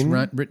Playing to Win. He's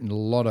Win. written a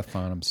lot of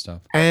Farnham stuff.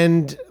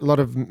 And a lot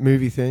of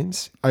movie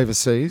themes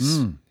overseas.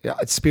 Yeah,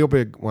 it's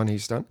Spielberg one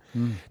he's done.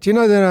 Do you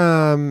know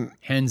that?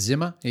 Hans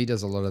Zimmer, he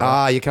does a lot of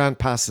that. You can't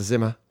pass the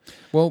Zimmer.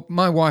 Well,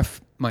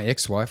 my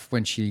ex-wife,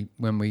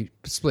 when we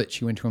split,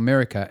 she went to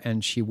America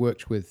and she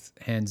worked with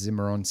Hans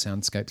Zimmer on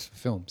soundscapes for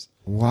films.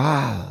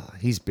 Wow,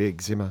 he's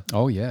big, Zimmer.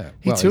 Oh, yeah.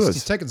 He tours.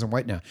 He's taken some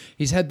weight now.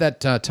 He's had that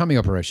tummy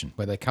operation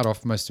where they cut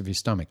off most of his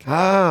stomach.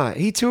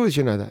 He tours,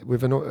 that,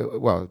 with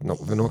not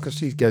with an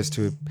orchestra. He goes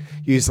to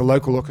use the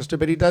local orchestra,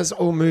 but he does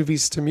all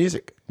movies to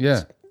music.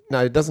 Yeah.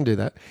 No, he doesn't do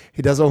that.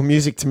 He does all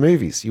music to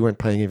movies. You weren't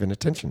paying even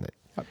attention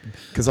there.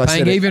 Because I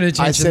Paying said even it,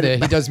 I attention said there.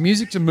 it- He does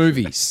music to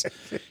movies.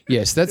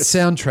 Yes, that's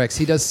soundtracks.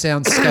 He does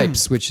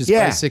soundscapes, which is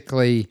Yeah.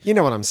 basically You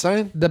know what I'm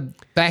saying? the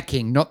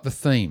backing, not the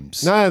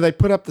themes. No, they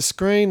put up the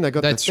screen. They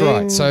got That's the thing.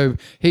 right. So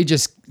he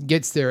just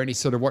gets there and he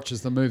sort of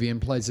watches the movie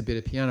and plays a bit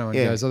of piano and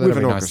yeah, goes, "Oh, with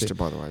that'll an be nice." orchestra,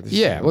 by the way. This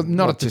Yeah, is well,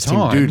 not at the just him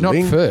time, not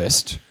doodling.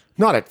 first.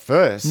 Not at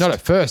first. Not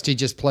at first. He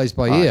just plays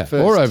by Oh, at ear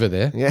first. or over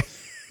there. Yeah.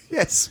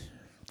 Yes.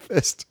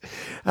 First.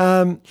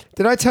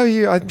 Did I tell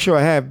you? I'm sure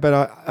I have,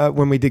 but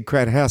when we did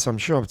Crowd House, I'm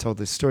sure I've told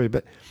this story.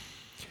 But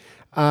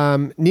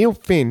Neil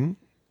Finn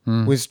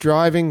was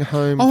driving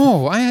home.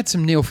 Oh, I had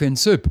some Neil Finn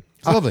soup.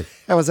 It's lovely.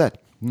 How was that?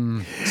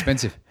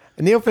 Expensive.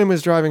 Neil Finn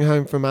was driving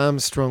home from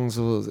Armstrong's.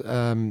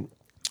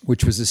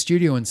 Which was a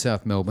studio in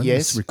South Melbourne,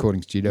 Yes. this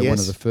recording studio, Yes. one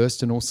of the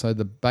first, and also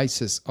the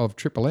basis of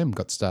Triple M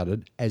got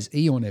started as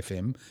Eon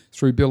FM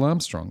through Bill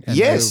Armstrong. And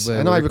Yes, they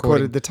and were I recording-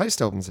 recorded the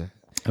Taste albums there.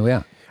 Oh,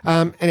 yeah.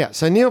 Anyhow,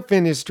 so Neil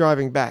Finn is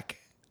driving back,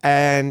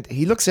 and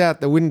he looks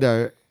out the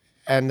window,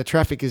 and the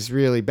traffic is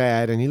really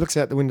bad. And he looks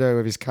out the window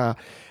of his car,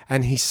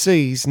 and he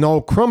sees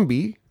Noel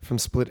Crombie from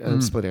Split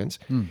Ends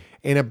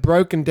in a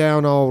broken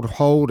down old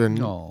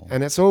Holden, Oh.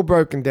 and it's all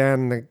broken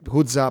down, and the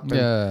hood's up. And,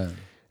 Yeah.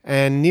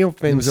 and Neil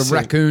Finn There was a said-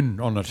 raccoon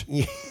on it.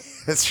 Yeah,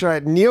 that's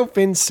right. Neil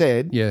Finn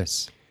said,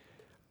 Yes.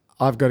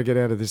 "I've got to get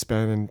out of this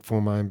band and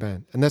form my own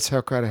band," and that's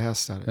how Crowder House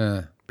started.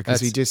 Yeah. Because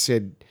he That's- just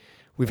said,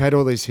 "We've had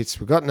all these hits,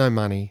 we've got no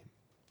money.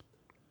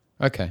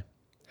 Okay.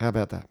 How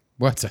about that?"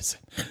 What's that?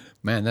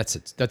 Man, that's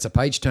a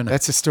page turner.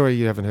 That's a story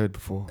you haven't heard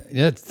before.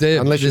 Yeah,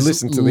 Unless you there's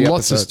listen to the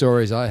lots of episode.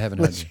 stories I haven't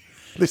heard.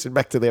 Listen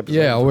back to the episode.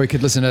 Yeah, or we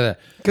could listen to that.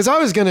 Because I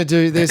was going to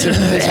do, there's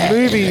a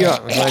movie.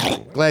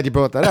 I'm glad you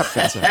brought that up,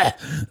 Fencer.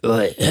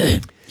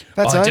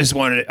 That's I all. just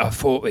wanted. I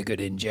thought we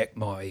could inject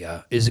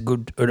my. Is a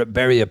good, at a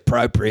very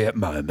appropriate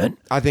moment.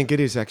 I think it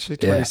is actually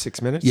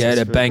 26 minutes. Yeah, That's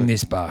to very bang good.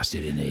 this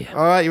bastard in here.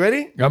 All right, you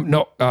ready? I'm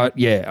not.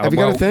 Yeah. Have you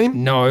got a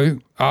theme? No.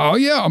 Oh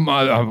yeah.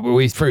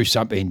 We threw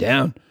something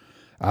down.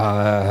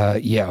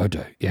 Yeah, I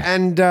do. Yeah.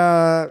 And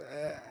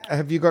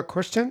have you got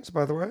questions,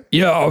 by the way?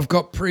 Yeah, I've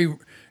got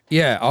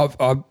Yeah,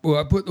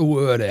 I put the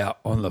word out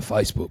on the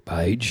Facebook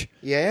page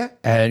Yeah.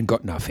 and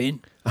got nothing.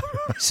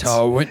 So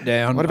I went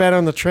down. What about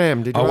on the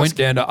tram? Did you I ask? went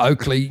down to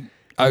Oakley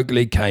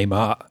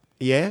Kmart.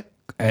 Yeah.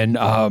 And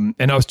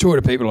I was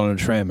talking to people on the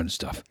tram and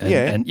stuff. And,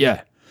 Yeah. And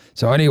yeah.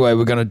 So anyway,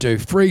 we're going to do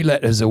 3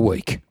 letters a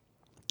week.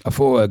 I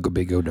thought it could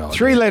be a good idea.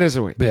 3 letters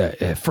a week.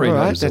 Yeah, 3 All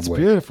right, letters that's a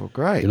week. beautiful.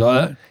 Great. You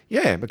like that?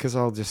 Yeah, because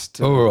I'll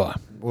just All right.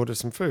 order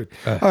some food.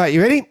 All right,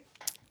 you ready?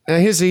 Now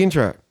here's the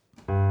intro.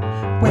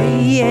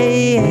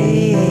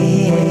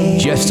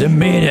 Just a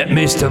minute,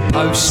 Mr.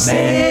 Postman.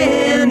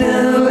 Send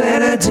a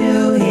letter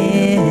to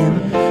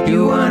him.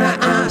 You wanna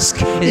ask,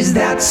 is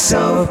that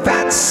so,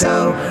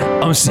 fatso?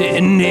 I'm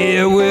sitting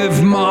here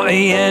with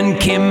Marty and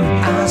Kim.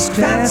 Ask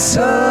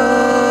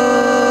fatso.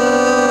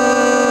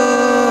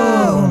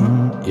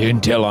 You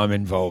can tell I'm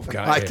involved,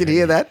 can't you? I can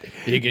hear that.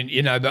 You can,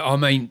 but I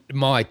mean,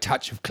 my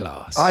touch of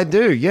class. I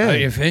do, yeah. Don't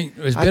you think?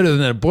 It was better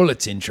than a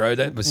Bullets intro.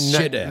 That was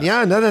shit out.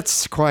 Yeah, no,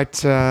 that's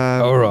quite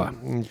All right.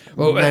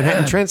 Well,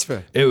 Manhattan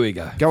transfer. Here we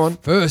go. Go on.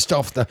 First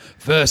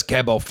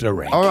cab off the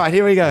rank. All right,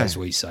 here we go. As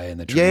we say in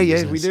the Yeah, train yeah,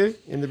 business. we do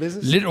in the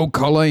business. Little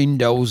Colleen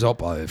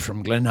Dolzoppo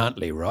from Glen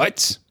Huntly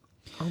writes,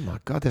 Oh my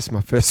God, that's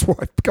my first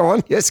wife. Go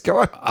on, yes, go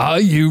on.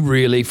 are you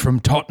really from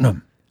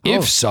Tottenham? Oh.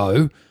 If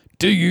so,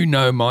 do you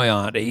know my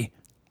auntie,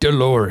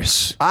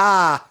 Dolores?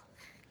 Ah,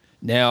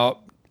 Now,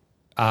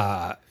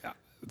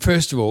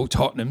 first of all,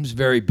 Tottenham's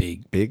very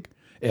big. big.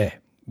 Yeah.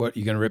 What,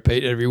 you're going to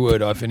repeat every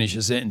word I finish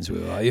a sentence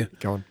with, are you?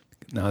 Go on.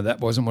 No, that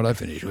wasn't what I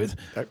finished with.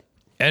 No.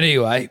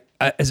 Anyway,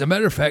 as a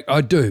matter of fact,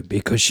 I do,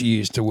 because she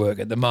used to work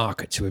at the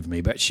markets with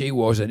me, but she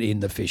wasn't in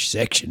the fish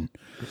section.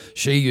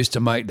 She used to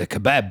make the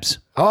kebabs,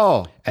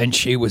 Oh, and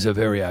she was a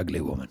very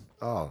ugly woman.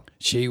 oh,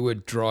 She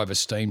would drive a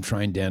steam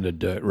train down a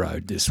dirt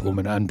road, this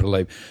woman,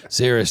 unbelievable.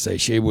 Seriously,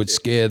 she would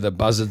scare the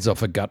buzzards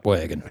off a gut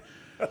wagon.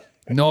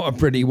 Not a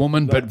pretty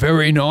woman, but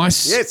very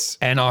nice. Yes.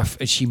 And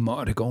she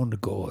might have gone to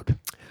God.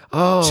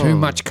 oh. Too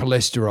much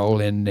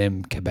cholesterol in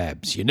them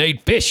kebabs. You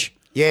need fish.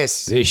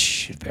 Yes.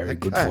 Fish is very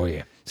good Okay. for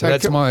you. So So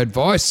that's co- my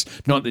advice.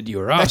 Not that you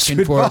were That's asking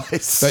your for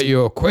advice. it, but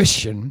your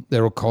question,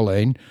 there,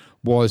 Colleen,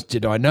 was,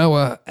 did I know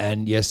her?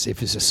 And yes,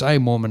 if it's the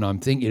same woman I'm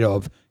thinking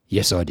of,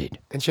 yes, I did.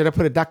 And should I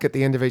put a duck at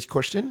the end of each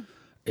question?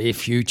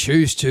 If you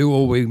choose to,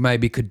 or we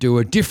maybe could do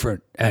a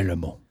different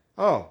animal.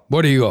 Oh,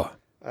 What do you got?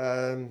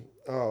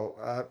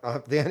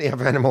 the only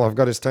other animal I've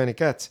got is Tony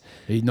Katz.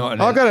 He's not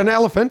an I've got an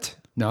elephant.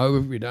 No,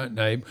 we don't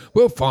name.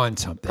 We'll find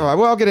something. All right,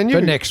 well, I'll get a new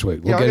For next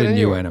week, we'll Yeah, I'll get a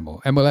new one.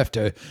 animal. And we'll have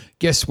to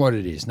guess what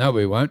it is. No,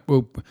 we won't.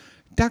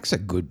 Ducks are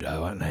good,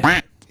 though, aren't they?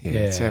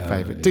 Yeah, it's our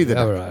favourite. Do the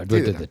duck. All right, Do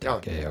we'll the do the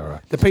duck. duck. Yeah, all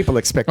right. The people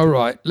expect All it.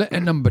 right, letter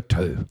number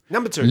 2.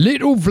 Number 2.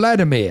 Little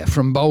Vladimir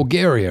from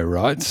Bulgaria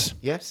writes,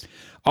 Yes.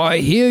 I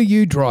hear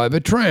you drive a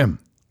tram.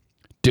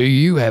 Do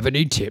you have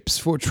any tips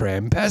for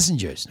tram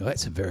passengers? Now,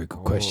 that's a very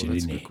good question, that's a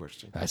isn't good it?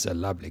 question. That's a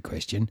lovely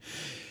question.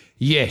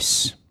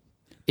 Yes.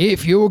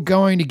 If you're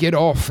going to get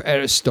off at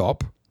a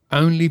stop,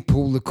 only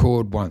pull the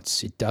cord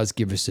once. It does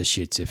give us the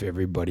shits if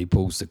everybody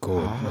pulls the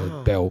cord,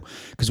 the bell.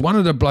 Because one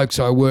of the blokes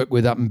I work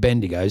with up in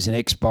Bendigo is an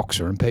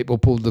ex-boxer, and people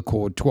pulled the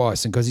cord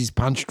twice, and because he's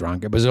punch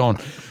drunk, it was on.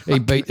 He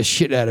beat the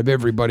shit out of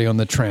everybody on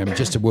the tram.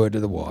 Just a word to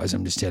the wise.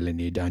 I'm just telling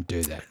you, don't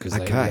do that because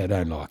they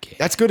don't like you.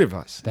 That's good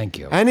advice. Thank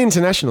you. And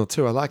international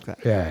too. I like that.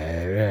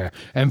 Yeah.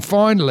 And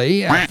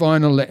finally, our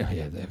final...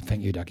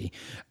 thank you, Ducky.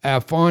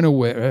 Our final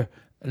wearer,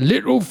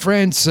 little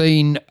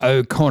Francine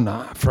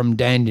O'Connor from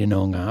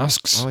Dandenong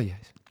asks... Oh, yes.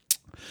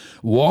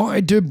 Why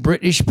do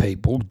British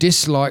people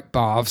dislike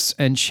baths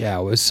and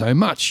showers so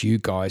much? You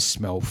guys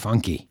smell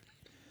funky.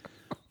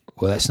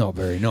 Well, that's not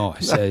very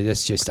nice.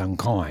 That's just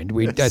unkind.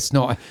 That's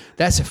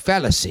a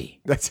fallacy.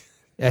 That's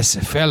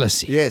a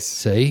fallacy. Yes.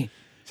 See?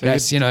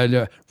 That's,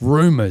 the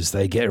rumours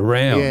they get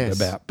around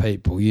about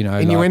people,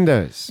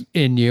 Innuendos. Like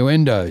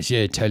innuendos,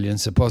 Italian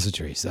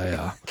suppositories, they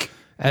are.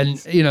 And,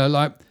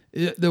 like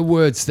the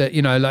words that,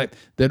 like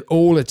that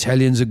all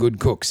Italians are good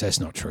cooks. That's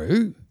not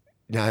true.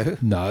 No,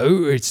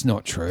 it's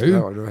not true.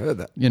 No, I've never heard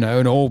that.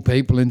 And all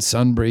people in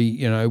Sunbury,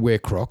 wear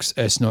Crocs.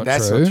 That's not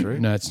true. Not true.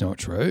 No, it's not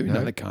true.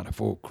 No, they can't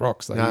afford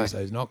Crocs. They use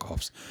those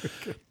knockoffs.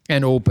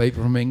 And all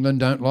people from England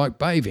don't like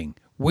bathing.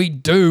 We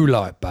do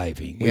like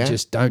bathing. We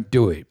just don't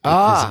do it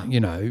because,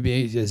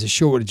 there's a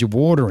shortage of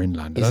water in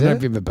London. I don't know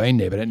if you've ever been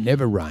there, but it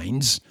never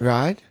rains.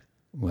 Right.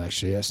 Well,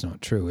 actually, that's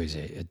not true, is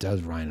it? It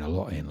does rain a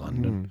lot in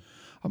London.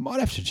 I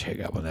might have to check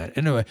up on that.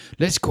 Anyway,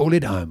 let's call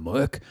it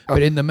homework.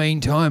 But in the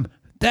meantime,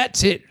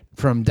 that's it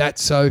from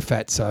That's So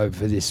Fatso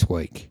for this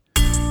week.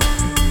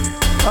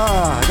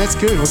 That's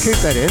good. We'll keep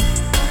that in.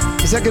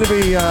 Is that going to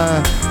be?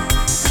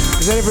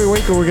 Is that every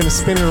week, or we're going to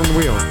spin it on the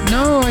wheel?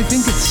 No, I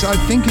think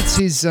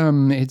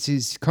it's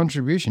his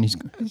contribution. He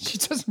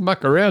doesn't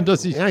muck around,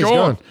 does he? Yeah, he's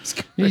gone.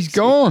 He's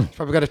gone.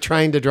 Probably got a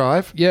train to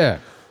drive. Yeah,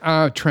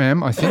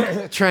 tram. I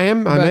think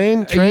Tram.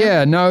 Tram.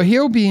 Yeah. No,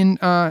 he'll be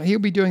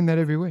doing that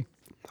every week.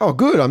 Oh,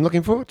 good. I'm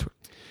looking forward to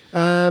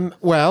it.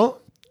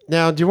 Well,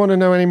 now, do you want to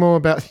know any more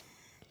about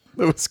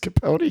Lewis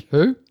Capaldi?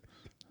 Who? Do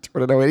you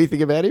want to know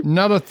anything about him?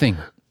 Not a thing.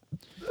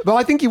 Well,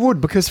 I think you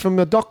would, because from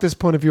a doctor's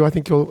point of view, I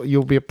think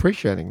you'll be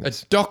appreciating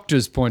this. A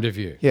doctor's point of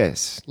view.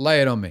 Yes.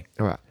 Lay it on me.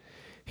 All right.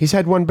 He's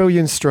had 1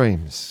 billion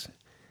streams.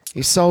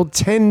 He sold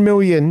 10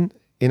 million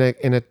in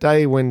a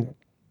day when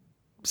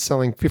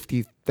selling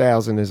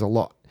 50,000 is a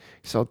lot.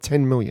 He sold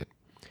 10 million.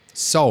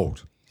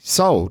 Sold.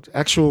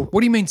 Actual.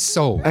 What do you mean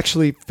sold?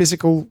 Actually,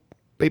 physical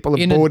people have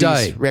In a bought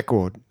day. his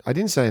record. I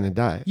didn't say in a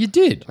day. You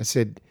did. I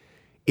said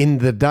in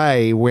the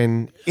day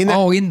when. In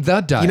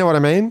the day. You know what I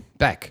mean?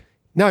 Back.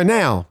 No,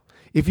 now.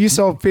 If you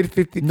sold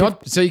 50.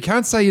 So you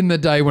can't say in the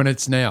day when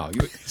it's now.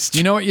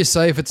 You know what you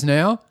say if it's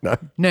now? No.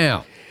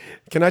 Now.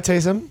 Can I tell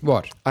you something?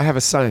 What? I have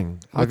a saying.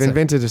 I've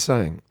invented a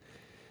saying.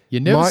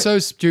 You're never so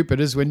stupid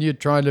as when you're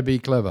trying to be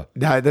clever.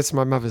 No, that's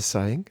my mother's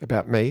saying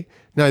about me.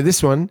 No,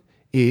 this one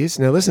is,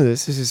 now listen to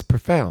this. This is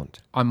profound.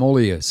 I'm all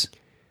ears.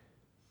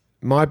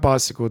 My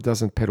bicycle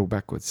doesn't pedal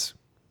backwards.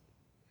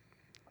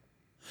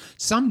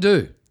 Some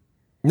do.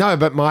 No,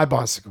 but my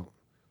bicycle.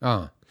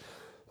 Oh.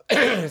 So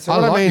I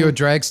what like mean- your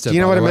dragster. Do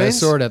you know by what the it way. means? I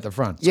saw it at the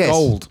front. It's Yes.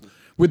 gold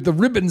with the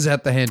ribbons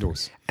at the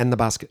handles. And the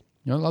basket.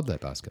 I love that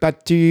basket.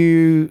 But do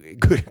you,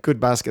 good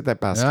basket, that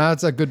basket.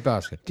 It's a good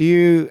basket. Do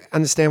you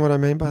understand what I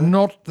mean by that?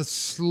 Not the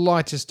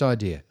slightest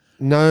idea.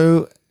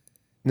 No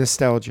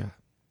nostalgia.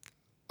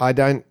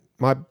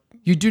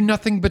 You do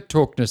nothing but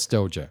talk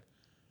nostalgia.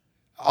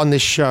 On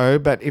this show,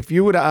 but if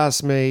you were to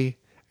ask me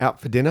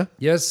out for dinner,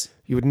 Yes.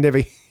 you would never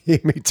hear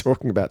me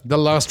talking about The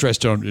last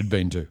restaurant you'd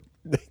been to.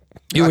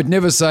 You would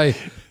never say,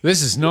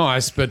 this is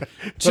nice, but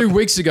 2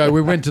 weeks ago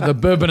we went to the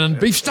bourbon and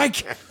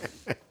beefsteak.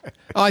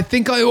 I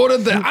think I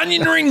ordered the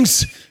onion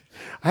rings.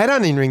 I had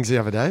onion rings the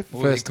other day.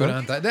 Well, they're First good, time.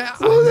 aren't they?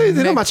 They're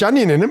There's not much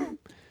onion in them.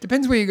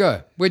 Depends where you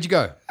go. Where'd you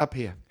go? Up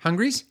here.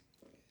 Hungry's?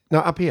 No,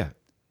 up here.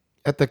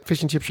 At the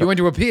fish and chip shop. You went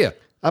to a pier.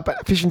 Up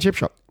at fish and chip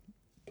shop.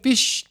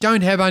 Fish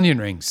don't have onion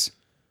rings.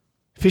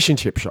 Fish and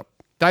chip shop.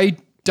 They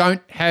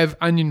don't have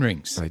onion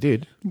rings. They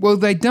did. Well,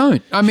 they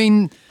don't. I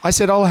mean, I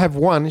said, I'll have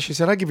one. She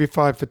said, I'll give you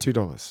 5 for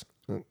 $2.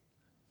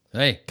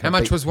 hey, how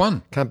much was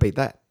one? Can't beat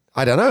that.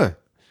 I don't know.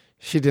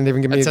 She didn't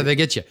even give me. That's how they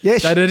get you. Yeah,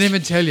 They didn't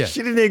even tell you.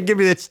 She didn't even give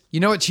me that.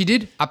 You know what she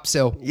did?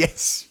 Upsell.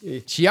 Yes.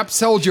 She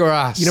upsold your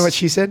ass. You know what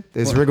she said?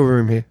 There's wiggle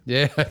room here.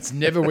 Yeah, it's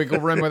never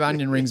wiggle room with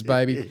onion rings,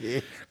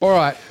 baby. All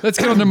right, let's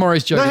get on to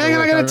Maury's joke. No, of the hang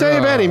on. I week. got to tell you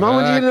about him. I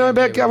want you to know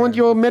about. I want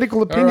your medical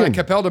All opinion. right,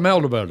 Capaldi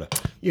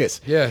Melderberger.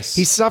 Yes. Yes.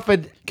 He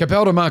suffered.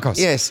 Capaldi Marcos.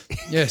 Yes.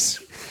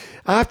 Yes.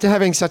 After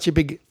having such a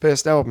big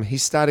first album, he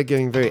started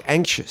getting very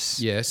anxious.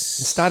 Yes.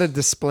 Started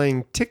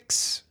displaying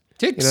tics.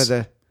 Ticks. You know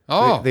the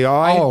the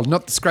eye. Oh,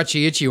 not the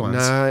scratchy, itchy ones.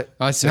 No,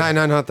 I see.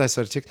 No, not that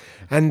sort of tics.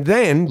 And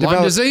then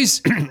Lyme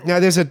disease. Now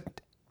there's a.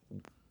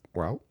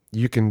 Well,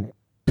 you can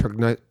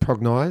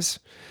prognize.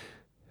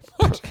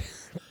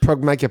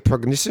 Make a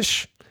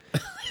prognosis.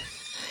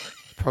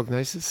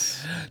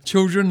 Prognosis.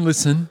 Children,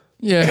 listen.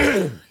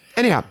 Yeah.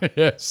 Anyhow,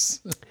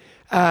 Yes.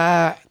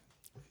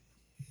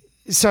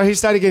 so he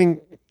started getting.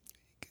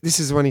 This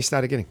is when he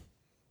started getting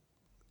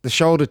the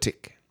shoulder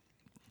tick.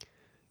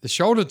 The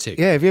shoulder tick.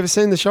 Yeah, have you ever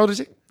seen the shoulder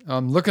tick?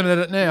 I'm looking at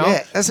it now.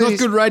 Yeah, It's not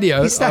good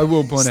radio, I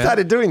will point out.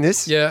 Started doing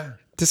this. Yeah.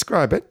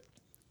 Describe it.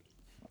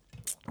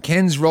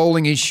 Ken's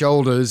rolling his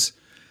shoulders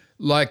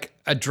like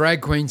a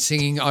drag queen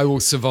singing I Will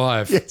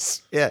Survive.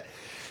 Yes. Yeah.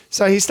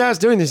 So he starts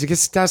doing this. It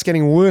starts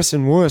getting worse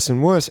and worse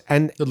and worse.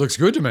 And It looks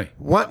good to me.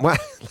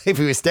 if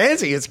he was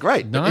dancing, it's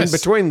great. But Nice. in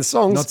between the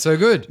songs, Not so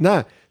good.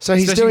 No. So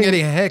he's Especially doing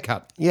getting a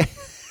haircut. Yeah.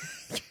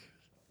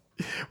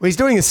 Well, he's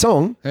doing a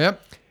song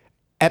Yep.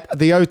 at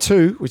the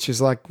O2, which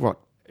is like what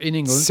In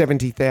England.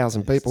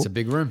 70,000 people, It's a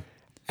big room.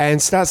 and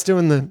starts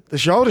doing the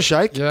shoulder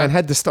shake, Yeah. and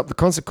had to stop the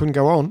concert. Couldn't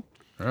go on.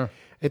 Yeah.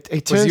 It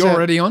Was turns he out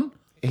already on?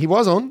 he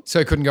was on. So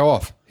he couldn't go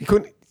off He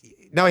couldn't.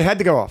 No, he had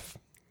to go off.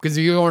 because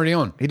he was already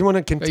on. He didn't want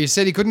to But continue. you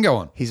said he couldn't go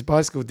on. His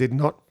bicycle did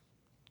not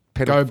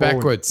pedal Go forward.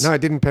 backwards. No,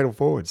 it didn't pedal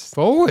forwards.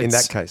 Forwards? In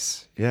that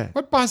case, yeah.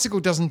 What bicycle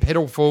doesn't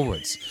pedal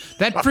forwards?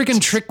 That freaking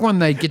trick one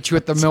they get you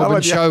at the Melbourne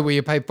you. show where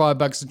you pay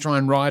 $5 to try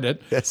and ride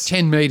it, Yes.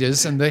 10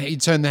 metres, and you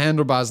turn the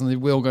handlebars and the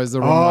wheel goes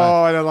the wrong way.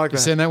 Oh, I don't like You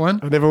that. seen that one?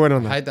 I never went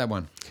on I that. hate that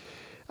one.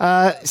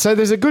 So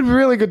there's a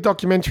really good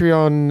documentary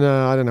on,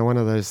 I don't know, one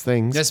of those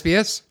things.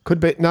 SBS?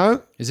 Could be,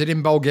 no, Is it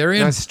in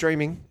Bulgarian? no,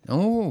 streaming.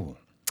 Oh,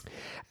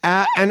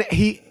 And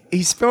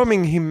he's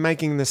filming him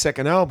making the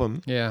second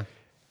album. yeah.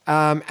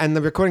 And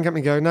the recording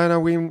company go, no,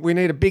 we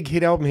need a big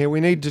hit album here. We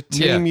need to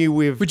team you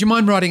with, Would you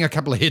mind writing a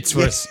couple of hits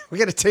for us? we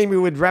got to team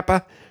you with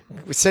rapper,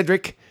 with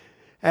Cedric.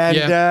 And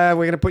Yeah.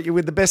 we're going to put you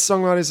with the best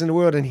songwriters in the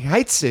world. And he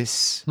hates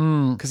this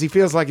because he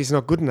feels like he's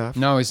not good enough.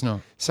 No, he's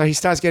not. So he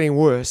starts getting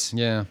worse.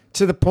 Yeah.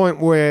 To the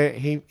point where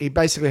he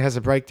basically has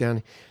a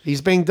breakdown.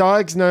 He's being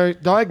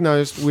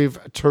diagnosed with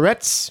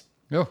Tourette's,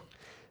 Oh,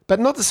 but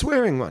not the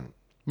swearing one.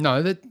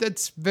 no,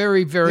 that's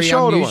very, The very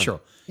shoulder unusual.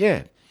 one.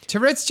 Yeah.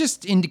 Tourette's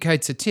just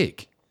indicates a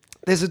tick.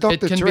 There's a It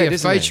Dr. can Tourette, be a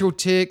isn't there? facial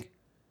tick.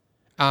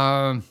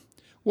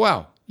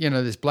 Well,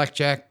 there's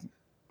blackjack,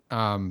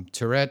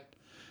 Tourette.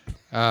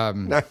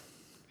 No.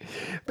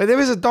 But there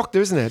is a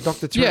doctor, isn't there?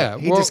 Dr. Tourette. Yeah,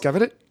 He well-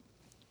 discovered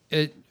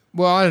it.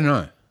 Well, I don't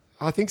know.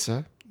 I think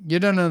so. You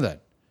don't know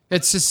that.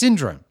 It's a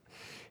syndrome.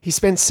 He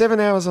spent 7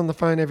 hours on the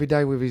phone every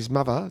day with his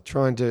mother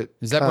trying to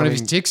Is that one of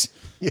his ticks?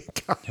 Yeah,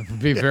 It would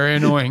be very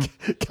annoying.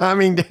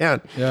 calming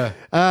down. Yeah.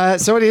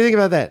 So what do you think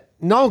about that?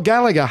 Noel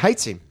Gallagher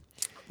hates him.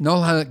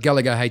 Noel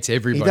Gallagher hates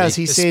everybody. He does.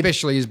 He said-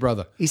 especially his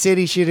brother. He said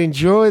he should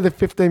enjoy the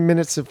 15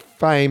 minutes of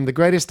fame. The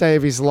greatest day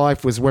of his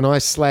life was when I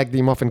slagged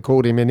him off and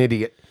called him an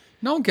idiot.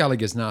 Noel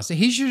Gallagher's nasty.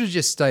 He should have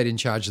just stayed in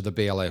charge of the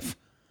BLF.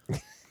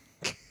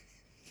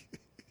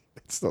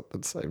 It's not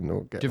the same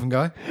Noel Gallagher. Different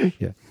guy.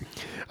 Yeah.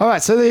 All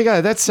right, so there you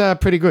go. That's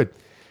pretty good.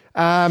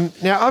 Now,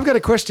 I've got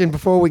a question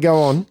before we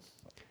go on.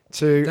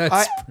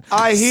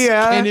 I hear...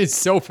 And is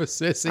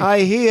self-assessing. I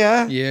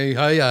hear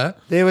Yeah.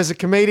 there was a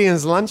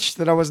comedian's lunch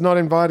that I was not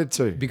invited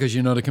to. Because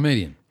you're not a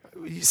comedian.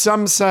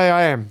 Some say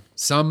I am.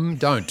 Some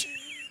don't.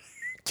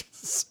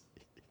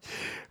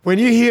 When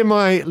you hear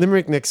my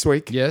limerick next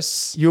week,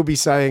 Yes. you'll be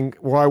saying,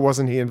 "Why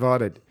wasn't he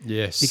invited?"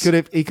 Yes. He could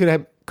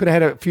have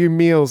had a few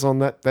meals on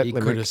that He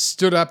limerick. could have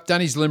stood up,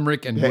 done his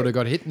limerick, and would have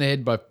got hit in the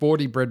head by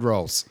 40 bread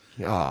rolls.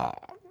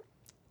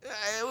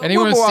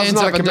 Anyone who Well, I was stands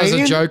not up a and does a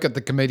comedian. joke at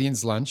the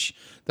comedian's lunch,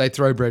 they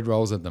throw bread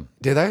rolls at them.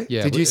 Do they?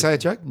 Yeah. Did you say a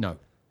joke? No.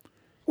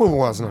 Well,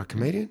 I was not a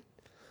comedian.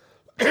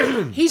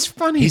 He's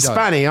funny. He's though.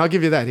 funny. I'll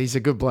give you that. He's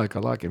a good bloke. I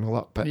like him a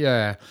lot. But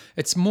Yeah.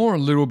 It's more a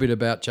little bit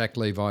about Jack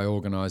Levi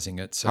organising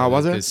it. So Oh,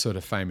 was it? there's sort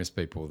of famous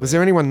people there. was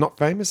there anyone not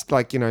famous?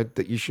 Like,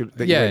 that you should...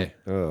 That Yeah.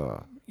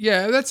 You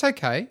Yeah, that's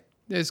okay.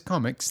 There's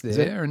comics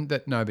there and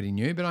that nobody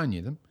knew, but I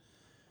knew them.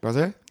 was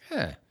there?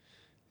 Yeah.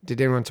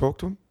 Did anyone talk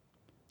to him?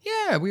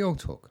 Yeah, we all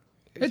talk.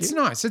 It's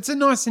nice. It's a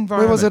nice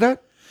environment. Where was it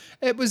at?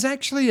 It was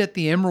actually at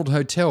the Emerald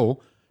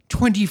Hotel,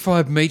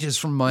 25 metres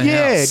from my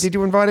Yeah. house. Did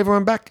you invite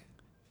everyone back?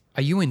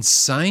 Are you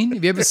insane?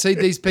 Have you ever seen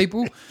these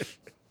people?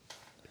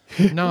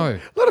 No.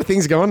 A lot of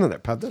things go on in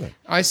that pub, don't they?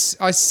 I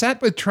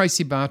sat with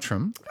Tracy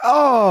Bartram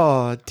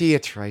Oh, dear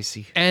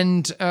Tracy.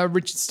 and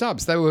Richard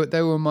Stubbs. They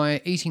were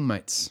my eating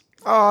mates.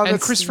 Oh, And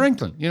that's... Chris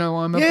Franklin.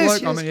 I'm a Yes,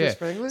 bloke. yes, Chris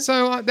Franklin.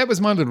 So that was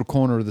my little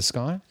corner of the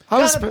sky. I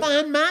was,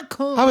 Find my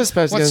core. I was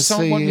supposed to go What and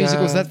song? see... What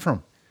musical is that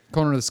from?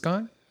 Corner of the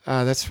Sky?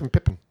 That's from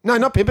Pippin. No,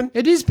 not Pippin.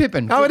 It is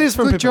Pippin. Oh, it is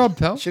from Good Pippin. job,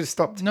 pal. Should have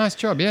stopped. Nice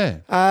job,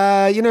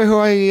 yeah. You know who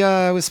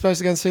I was supposed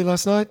to go and see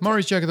last night?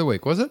 Maury's Joke of the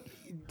Week, was it?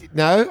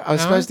 No, I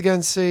was No? supposed to go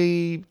and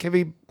see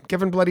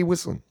Kevin Bloody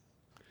Whistling.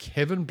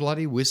 Kevin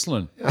bloody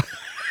whistling.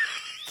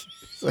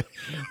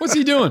 What's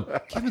he doing?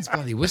 Kevin's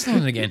bloody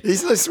whistling again.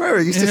 He's not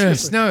swearing. He's just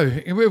Yes,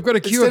 whistling. no. We've got a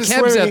queue of Instead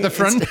of cabs swearing, out the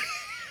front.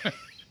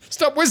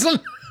 Stop whistling.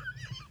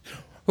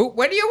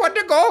 Where do you want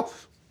to go?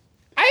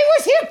 I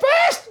was here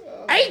first.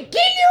 I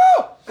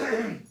kill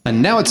you.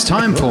 And now it's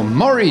time for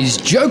Maury's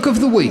Joke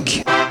of the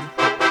Week.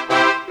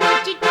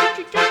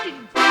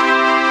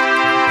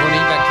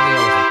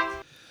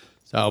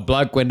 So a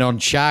bloke went on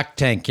Shark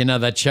Tank,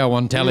 that show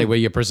on telly where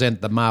you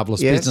present the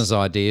marvellous Yes. business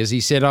ideas. He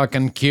said, I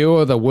can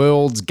cure the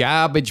world's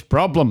garbage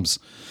problems.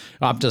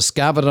 I've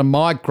discovered a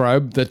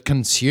microbe that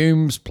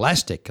consumes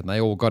plastic. And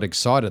they all got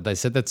excited. They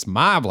said, that's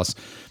marvellous.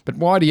 But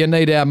why do you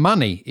need our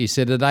money? He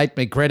said, it ate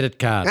me credit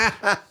card.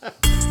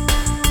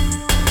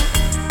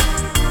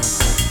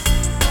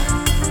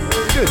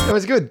 good. That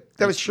was good.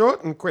 That was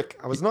short and quick.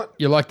 I was not.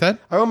 You like that?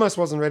 I almost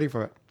wasn't ready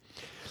for it.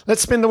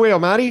 Let's spin the wheel,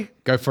 Marty.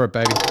 Go for it,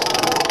 baby.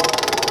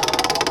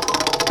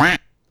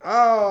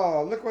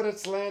 Oh, look what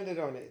it's landed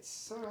on. It's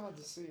so hard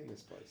to see in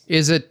this place.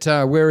 Is it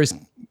Where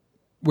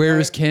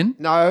is Ken?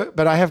 No,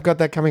 but I have got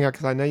that coming up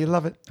because I know you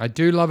love it. I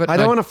do love it. I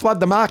don't want to flood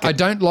the market. I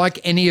don't like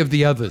any of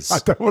the others. I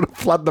don't want to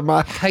flood the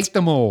market. Hate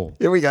them all.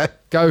 Here we go.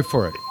 Go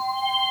for it.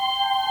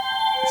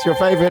 It's your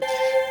favourite.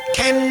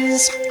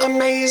 Ken's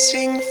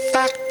Amazing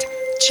Fact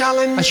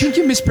Challenge. I think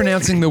you're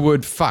mispronouncing the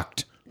word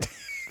fucked.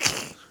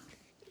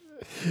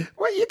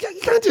 Well, you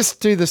can't just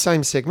do the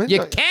same segment.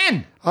 You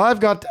can. I've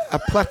got a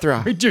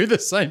plethora. We do the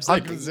same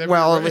segments every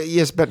Well, week.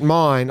 yes, but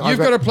mine. You've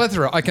got a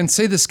plethora. I can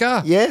see the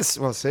scar Yes.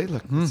 Well, see,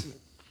 look.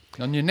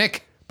 on your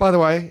neck. By the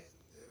way,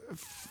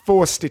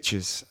 4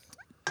 stitches.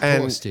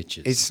 And 4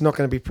 stitches. It's not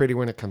going to be pretty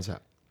when it comes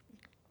out.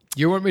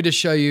 You want me to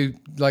show you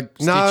like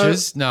No,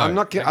 stitches? No, I'm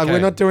not. Okay. We're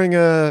not doing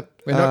a.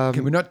 We're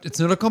not. It's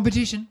not a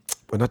competition.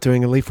 We're not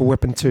doing a Lethal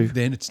Weapon 2.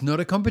 Then it's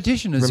not a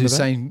competition, as Remember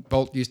that? Usain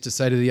Bolt used to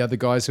say to the other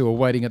guys who were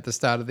waiting at the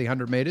start of the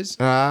 100 meters.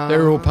 Ah. They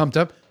were all pumped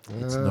up.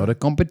 It's not a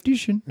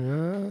competition.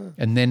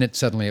 And then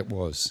suddenly it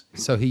was.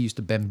 So he used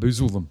to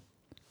bamboozle them.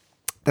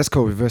 That's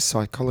called reverse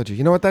psychology.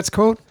 You know what that's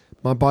called?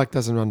 My bike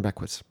doesn't run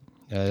backwards.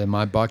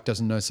 My bike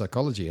doesn't know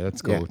psychology.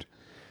 That's Yeah. called.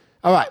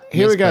 All right,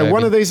 here Yes, we go. baby.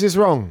 One of these is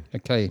wrong.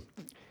 Okay.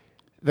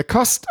 The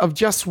cost of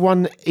just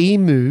one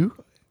emu,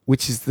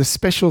 which is the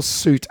special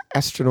suit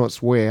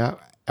astronauts wear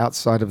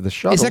outside of the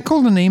shuttle. Is that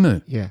called an emu?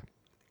 Yeah.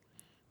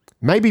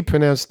 Maybe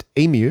pronounced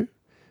emu,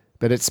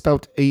 but it's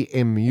spelt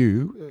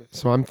EMU.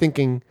 So I'm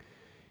thinking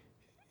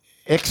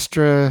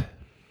extra.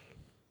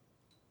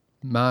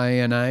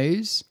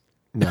 Mayonnaise?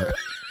 No.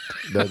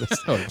 No,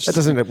 that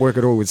doesn't work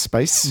at all with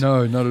space.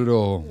 No, not at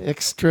all.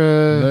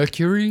 Extra.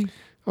 Mercury?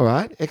 All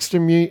right. Extra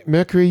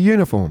mercury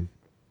uniform.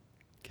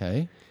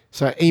 Okay.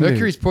 So emu.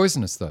 Mercury's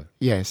poisonous, though.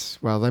 Yes.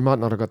 Well, they might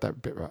not have got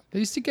that bit right. They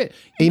used to get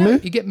Emu?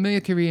 You get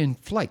mercury in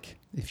flake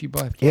if you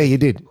buy flake, Yeah, you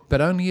did.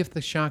 but only if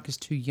the shark is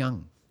too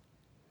young.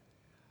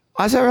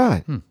 Oh, is that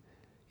right?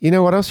 You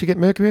know what else you get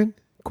mercury in?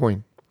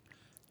 Coin.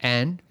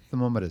 And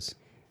thermometers.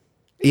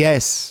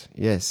 Yes.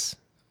 Yes.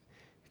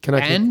 Can I?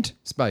 And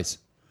space.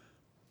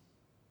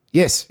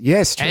 Yes.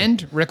 Yes. True.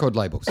 And record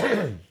labels.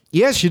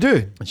 Yes, you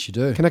do. Yes, you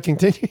do. Can I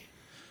continue?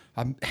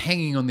 I'm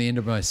hanging on the end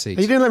of my seat.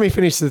 You didn't let me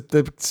finish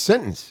the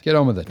sentence. Get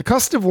on with The it.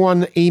 cost of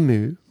one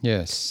emu,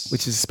 Yes.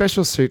 which is a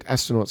special suit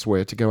astronauts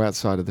wear to go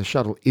outside of the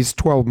shuttle, is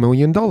 $12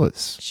 million.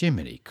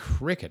 Jiminy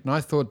cricket. And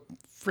I thought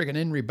friggin'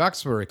 Henry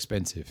Bucks were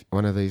expensive.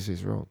 One of these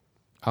is wrong.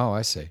 Oh,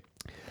 I see.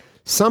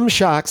 Some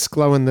sharks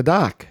glow in the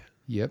dark.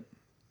 Yep.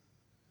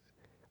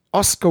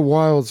 Oscar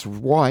Wilde's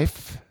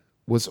wife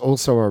was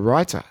also a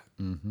writer.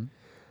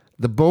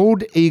 The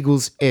bald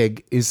eagle's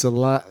egg is the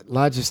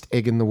largest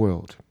egg in the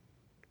world.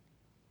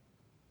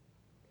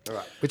 All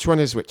right. Which one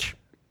is which?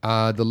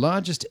 The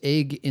largest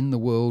egg in the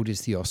world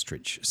is the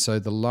ostrich. So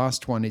the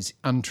last one is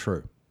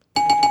untrue.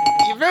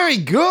 You're very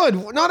good.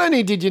 Not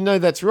only did you know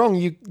that's wrong,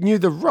 you knew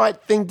the right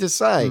thing to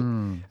say.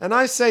 And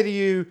I say to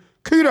you,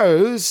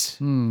 kudos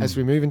as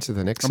we move into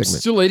the next I'm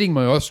segment. still eating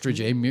my ostrich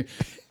emu.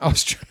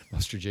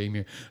 Ostrich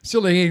emu.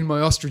 Still eating my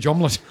ostrich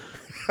omelette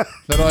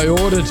that I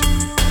ordered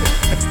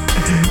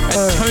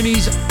at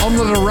Tony's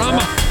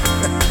Omelette-a-Rama,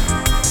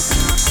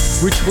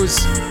 which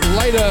was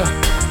later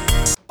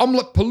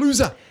Omelette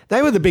Palooza.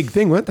 They were the big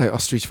thing, weren't they?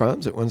 Ostrich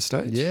farms at one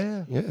stage.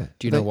 Yeah. Yeah.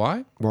 Do you know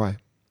why? Why?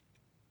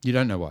 You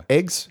don't know why.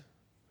 Eggs?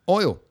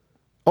 Oil.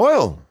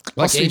 Oil.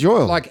 Ostrich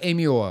oil. Like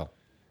emu oil.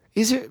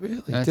 Is it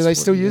really? That's Do they what-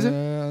 still use it?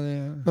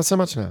 Yeah. Not so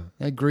much now.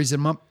 They grease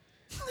them up.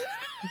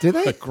 Do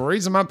they?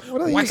 Grease them up.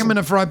 are they Whack them using? in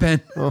a fry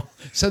pan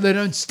so they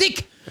don't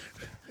stick.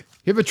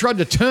 You ever tried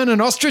to turn an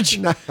ostrich?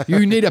 No.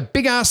 You need a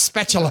big ass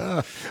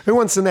spatula. Who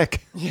wants the neck?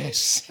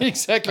 Yes,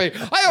 exactly.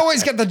 I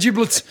always get the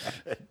giblets.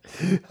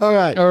 All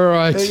right. All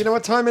right. You know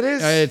what time it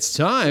is? It's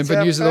time for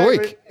our news of the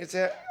week. favourite- It's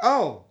our,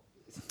 oh.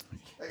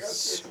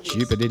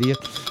 Stupid idiot.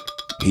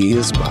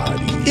 His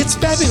body. It's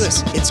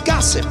fabulous. It's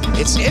gossip.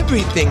 It's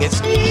everything.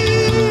 It's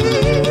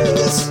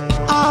news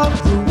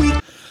of the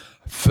week.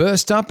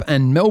 First up,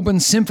 and Melbourne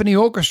Symphony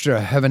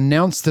Orchestra have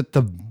announced that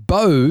the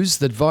bows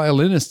that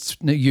violinists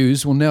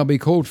use will now be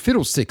called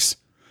fiddlesticks.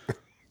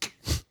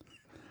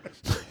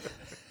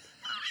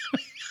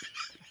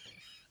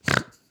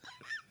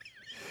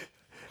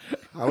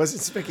 I was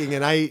expecting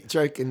an A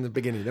joke in the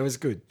beginning. That was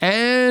good.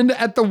 And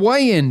at the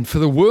weigh-in for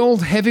the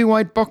World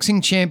Heavyweight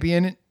Boxing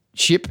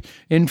Championship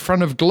in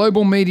front of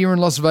global media in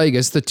Las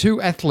Vegas, the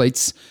two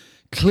athletes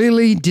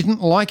clearly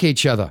didn't like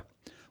each other.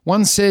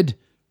 One said,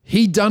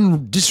 "He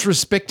done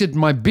disrespected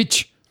my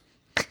bitch,"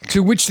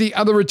 to which the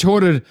other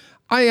retorted,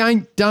 "I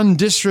ain't done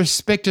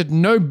disrespected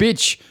no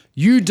bitch,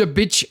 you da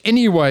bitch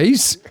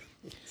anyways."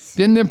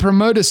 Then the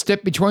promoter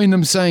stepped between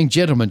them saying,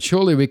 "Gentlemen,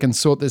 surely we can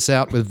sort this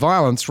out with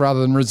violence rather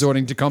than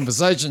resorting to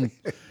conversation."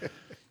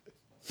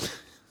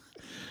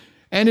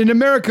 And in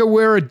America,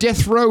 where a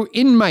death row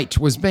inmate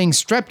was being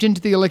strapped into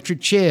the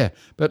electric chair,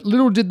 but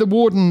little did the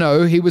warden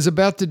know he was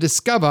about to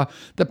discover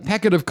the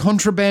packet of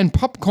contraband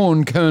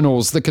popcorn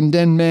kernels the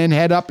condemned man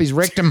had up his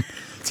rectum.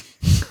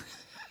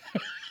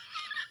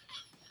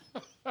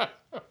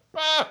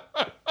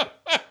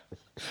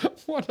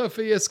 What a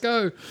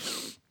fiasco.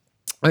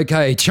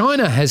 Okay,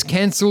 China has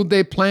cancelled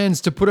their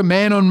plans to put a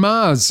man on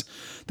Mars.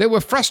 They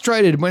were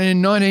frustrated when in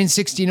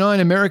 1969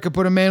 America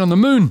put a man on the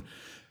moon,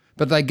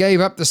 but they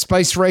gave up the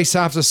space race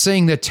after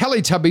seeing the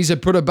Teletubbies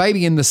had put a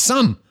baby in the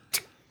sun.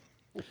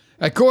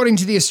 According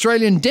to the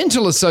Australian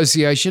Dental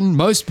Association,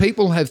 most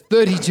people have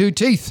 32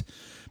 teeth,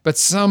 but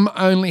some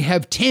only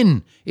have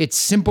 10. It's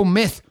simple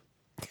meth.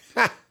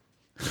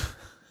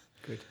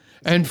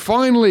 And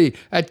finally,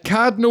 at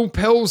Cardinal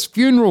Pell's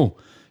funeral,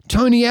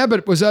 Tony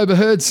Abbott was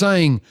overheard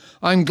saying,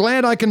 "I'm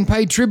glad I can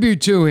pay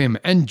tribute to him,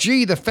 and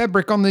gee, the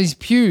fabric on these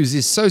pews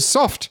is so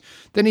soft."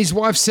 Then his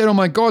wife said, "Oh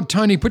my God,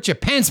 Tony, put your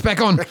pants back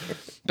on."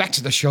 Back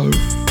to the show.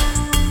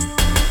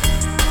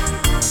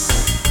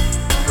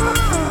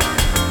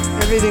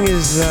 Everything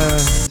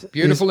is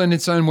Beautiful in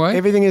its own way.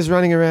 everything is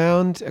running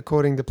around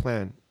according to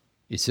plan.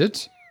 Is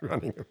it?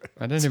 Running around.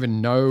 I don't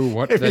even know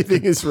what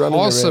Everything that is running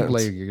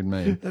possibly around. could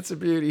mean. That's a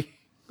beauty.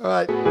 All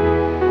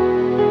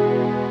right.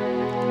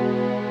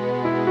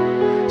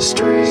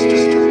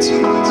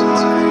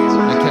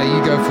 Okay,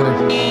 you go for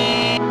it.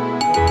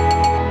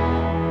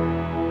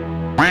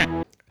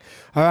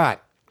 All right.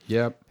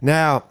 Yep.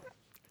 Now,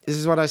 this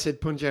is what I said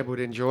Punjab would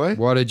enjoy.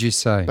 What did you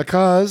say?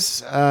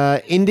 Because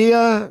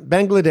India,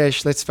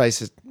 Bangladesh, let's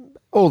face it,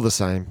 all the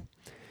same.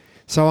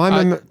 So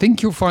I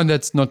think you'll find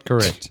that's not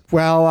correct.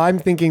 I'm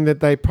thinking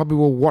that they probably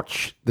will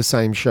watch the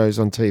same shows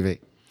on TV.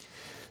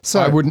 So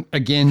I wouldn't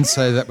again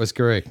say that was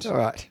correct. All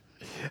right.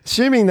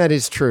 Assuming that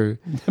is true,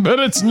 But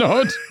it's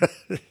not.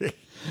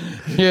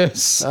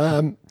 Yes.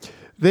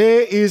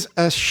 there is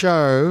a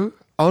show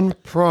on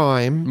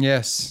Prime,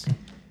 Yes.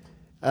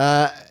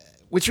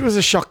 which was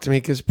a shock to me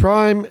because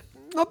Prime,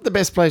 not the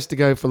best place to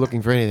go for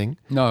looking for anything.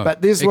 No.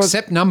 But this was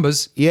Except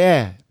numbers.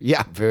 Yeah,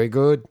 very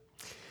good.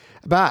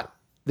 But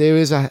there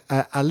is a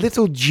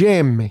little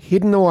gem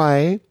hidden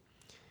away,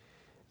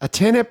 a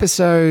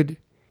 10-episode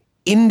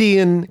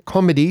Indian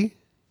comedy.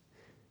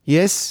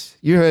 Yes,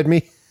 you heard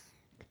me.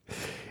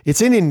 It's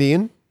in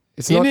Indian.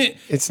 It's In not. it-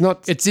 It's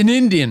not. It's in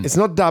Indian. It's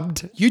not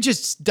dubbed. You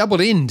just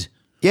doubled ind.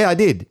 Yeah, I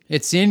did.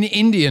 It's in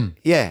Indian.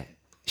 Yeah.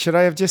 Should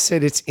I have just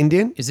said it's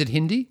Indian? Is it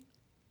Hindi?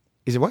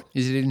 Is it what?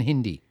 Is it in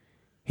Hindi?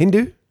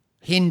 Hindu?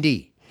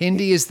 Hindi.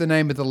 Hindi is the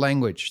name of the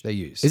language they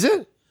use. Is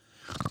it?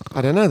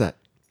 I don't know that.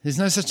 There's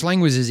no such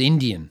language as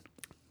Indian.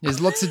 There's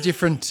lots of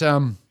different.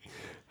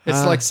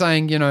 It's like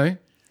saying,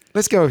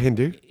 Let's go with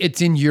Hindu.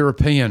 it's in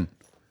European.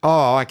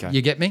 Oh, okay.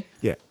 You get me?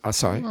 Yeah. Oh,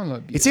 sorry. Oh,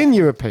 look, It's in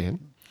European.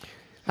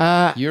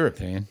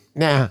 European.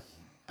 Now,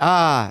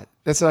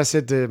 that's what I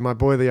said to my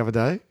boy the other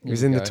day. He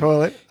was in the go.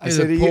 toilet. I He's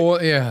said, a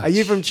poor- yeah. Are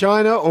you from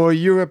China or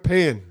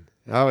European?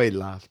 Oh, he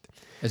laughed.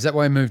 Is that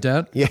why he moved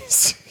out?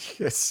 Yes.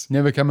 Yes.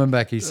 Never coming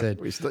back, he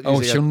said. We still Oh,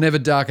 using she'll a- never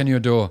darken your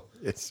door.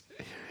 Yes.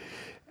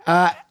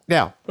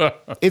 Now,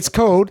 it's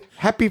called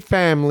Happy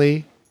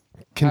Family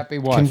Happy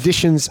Wife.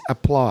 Conditions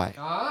Apply.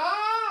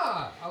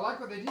 Ah, I like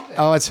what they did there.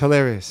 Oh, it's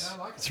hilarious.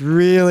 It's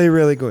really,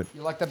 really good.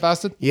 You like that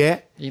bastard? Yeah.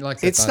 He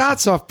likes that It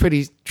starts off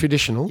pretty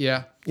traditional.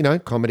 Yeah.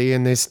 Comedy,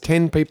 and there's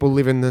 10 people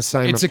live in the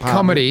same It's a apartment.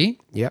 comedy.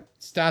 Yep.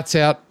 Starts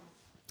out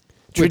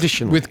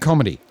Traditional. with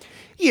comedy.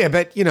 Yeah,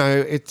 but,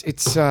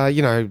 it's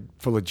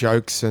full of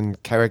jokes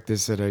and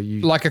characters that are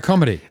Like a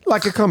comedy.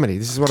 like a comedy.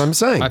 This is what I'm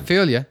saying. I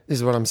feel you. This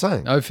is what I'm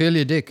saying. I feel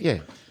your dick. Yeah.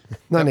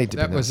 No need to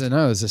That be was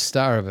nasty. a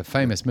star of a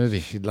famous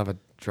movie. You'd love a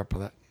drop of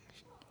that.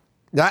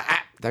 No,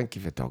 don't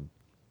give a dog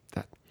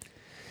that.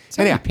 It's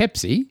only Anyhow.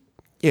 Pepsi.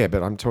 Yeah,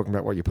 but I'm talking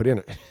about what you put in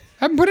it.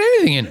 Haven't put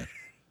anything in it.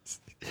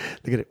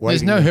 Look at it. There's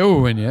Waiting. no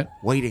heroin yet.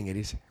 Waiting, it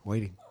is.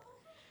 Waiting.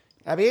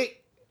 Abby?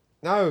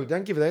 No,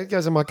 don't give it that. It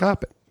goes on my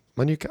carpet.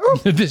 My new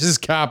carpet. Oh, This is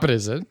carpet,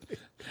 is it?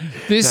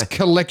 This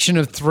collection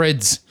of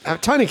threads.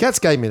 Tony Katz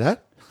gave me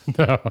that.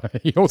 No,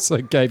 he also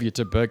gave you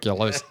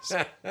tuberculosis.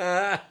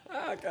 I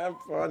can't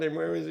find him.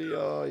 Where is he?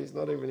 Oh, he's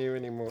not even here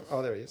anymore.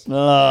 Oh, there he is.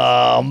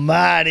 Oh,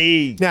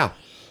 Marty. Now,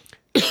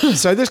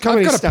 so this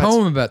comedy I've got a starts.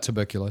 poem about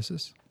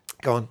tuberculosis.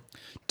 Go on.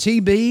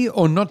 TB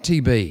or not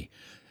TB?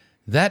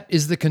 That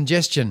is the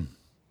congestion.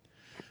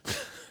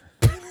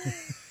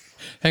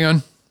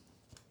 Hang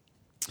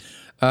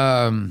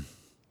on.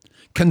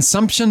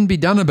 Consumption be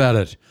done about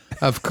it.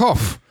 Of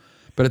cough,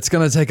 but it's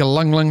going to take a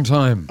long, long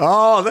time.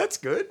 Oh, that's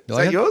good. Is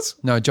Like that it? yours?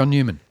 No, John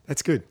Newman.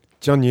 That's good.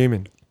 John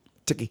Newman.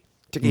 Ticky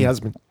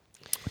husband.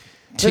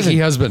 Tiki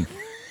husband,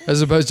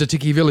 as opposed to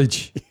Tiki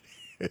Village.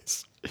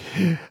 Yes.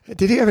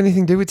 Did he have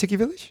anything to do with Tiki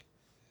Village?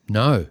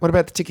 No. What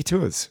about the Tiki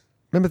Tours?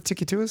 Remember the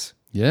Tiki Tours?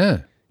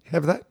 Yeah.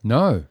 Have that?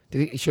 No.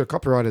 He should have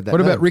copyrighted that.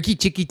 What about name. Ricky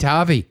Tiki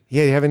Tavi?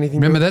 Yeah, you have anything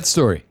Remember to that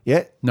story? do?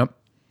 Yeah. Nope.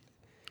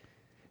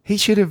 He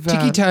should have.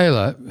 Tiki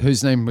Taylor,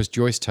 whose name was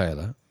Joyce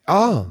Taylor,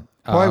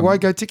 Why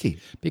go Tiki?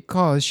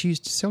 because she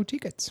used to sell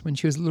tickets when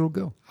she was a little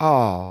girl.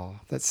 Oh,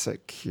 that's so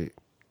cute.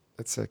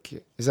 That's so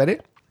cute. Is that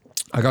it?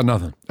 I got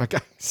nothing. Okay,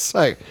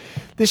 so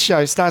this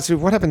show starts with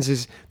what happens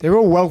is they're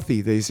all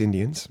wealthy, these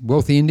Indians.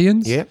 Wealthy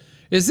Indians? Yeah.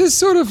 Is this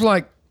sort of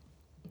like,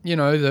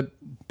 the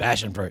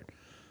passion fruit?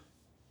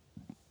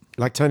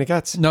 Like Tony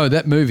Katz? No,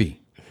 that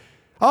movie.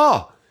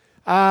 Oh,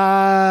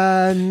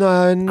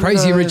 no.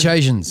 Crazy Rich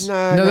Asians.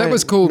 No, that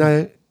was called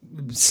No.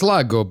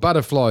 Slug or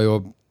Butterfly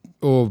or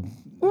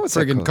was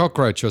that friggin' called?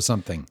 cockroach or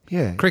something.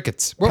 Yeah.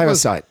 Crickets.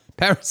 Parasite.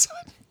 Parasite.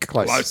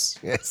 Close.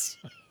 Yes.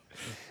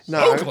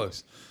 No. So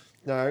close.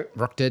 No.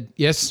 Rock Dead.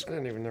 Yes. I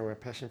don't even know where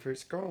passion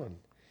fruit's gone.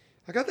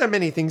 I got that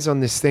many things on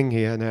this thing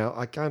here now.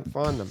 I can't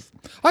find them.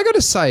 I got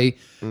to say,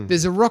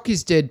 there's a Rock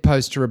is Dead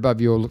poster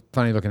above your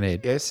funny looking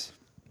head Yes.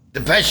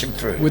 The passion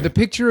fruit. with a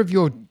picture of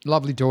your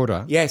lovely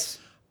daughter. Yes.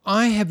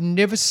 I have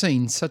never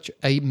seen such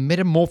a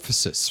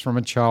metamorphosis from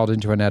a child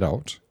into an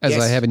adult as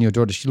Yes. I have in your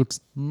daughter. She looks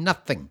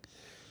nothing.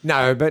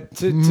 No,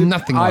 but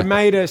Nothing I like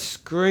made her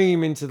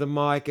scream into the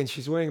mic, and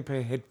she's wearing a pair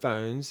of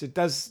headphones. It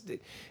does.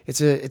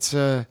 It's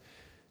a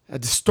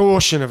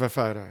distortion of a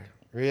photo.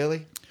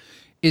 Really,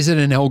 Is it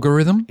an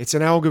algorithm? it's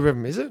an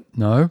algorithm, is it?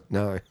 No.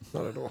 No,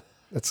 not at all.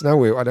 That's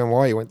nowhere. I don't know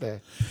why you went there.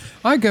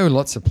 I go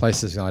lots of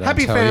places. I don't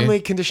Happy tell family,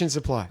 You. conditions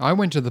apply. I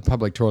went to the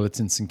public toilets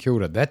in St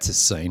Kilda. That's a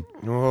scene.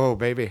 Oh,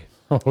 baby.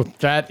 Oh,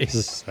 that is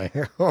a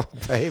scene. Oh,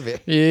 baby.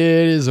 It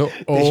is.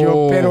 Does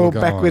your pedal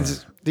God.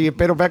 backwards? Do you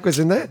pedal backwards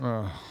in there?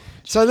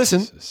 So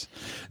listen.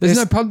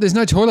 There's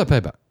no toilet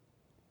paper.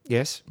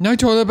 Yes. No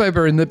toilet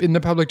paper in the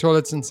public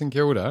toilets in St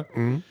Kilda.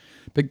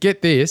 But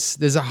get this: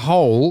 there's a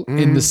hole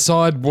in the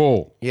side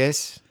wall,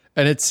 Yes.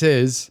 and it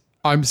says,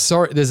 "I'm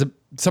sorry."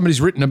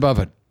 Somebody's written above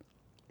it.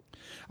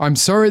 I'm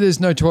sorry. There's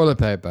no toilet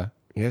paper,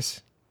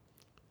 Yes.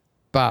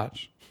 but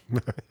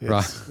Yes.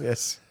 right.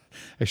 Yes.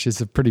 Actually,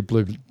 it's a pretty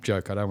blue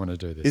joke. I don't want to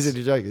do this. Is it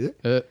a joke? Is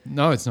it?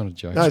 No, it's not a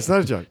joke. No, it's not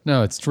a joke.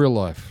 No, it's real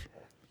life.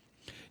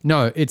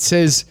 No, it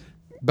says,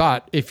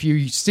 but if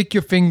you stick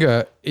your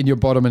finger in your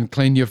bottom and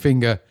clean your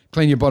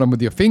bottom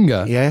with your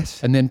finger,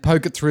 Yes. and then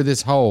poke it through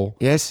this hole,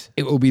 Yes.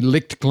 it will be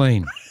licked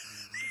clean.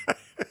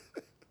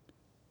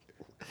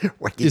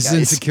 Wacky This is guys.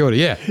 insecurity,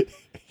 yeah.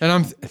 And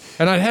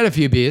I'd had a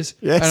few beers,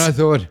 Yes. and I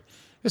thought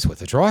it's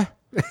worth a try,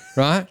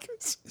 right?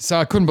 So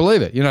I couldn't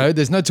believe it.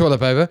 There's no toilet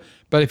paper,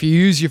 but if you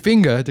use your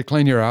finger to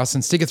clean your ass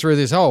and stick it through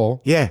this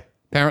hole, Yeah.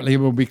 apparently it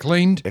will be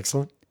cleaned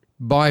Excellent.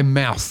 by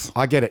mouth,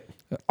 I get it.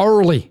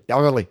 orally.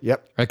 Orally.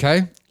 Yep.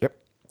 Okay. Yep.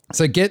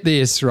 So get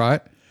this,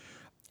 right?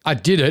 I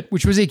did it,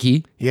 which was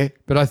icky. Yeah.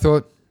 But I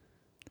thought,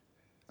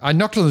 I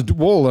knocked on the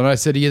wall and I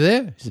said, "Are you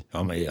there?" He said,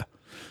 "I'm here."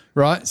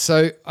 Right.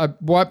 So I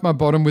wiped my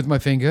bottom with my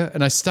finger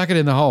and I stuck it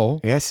in the hole.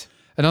 Yes.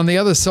 And on the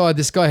other side,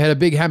 this guy had a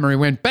big hammer. He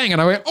went bang,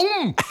 and I went,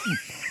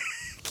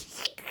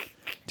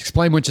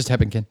 Explain what just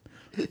happened, Ken.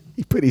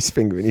 He put his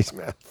finger in his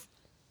mouth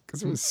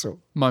because it was sore.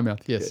 My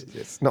mouth, yes.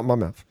 Yes. Not my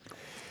mouth.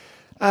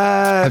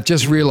 I've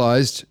just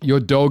realised your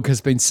dog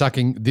has been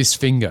sucking this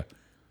finger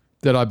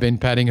that I've been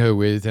patting her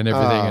with and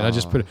everything. And I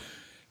just put it.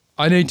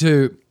 I need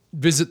to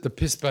visit the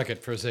piss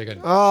bucket for a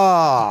second.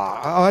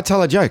 I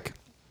tell a joke.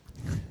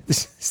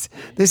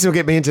 This will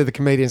get me into the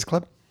comedians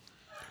club.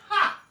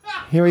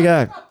 Here we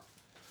go.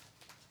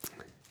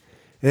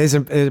 There's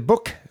a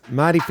book,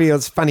 Marty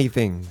Field's Funny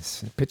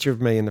Things. A picture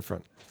of me in the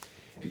front.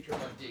 Picture of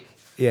my dick.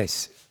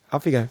 Yes.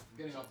 Off you go.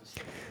 Getting off the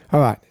street. All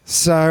right.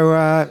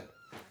 So,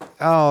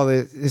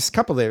 there's a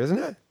couple there, isn't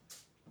there?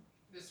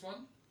 This one?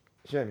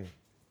 Show me.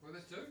 Well,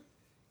 there's two.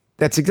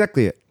 That's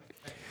exactly it.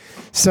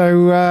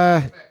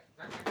 So,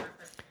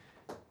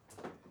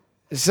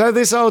 so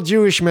this old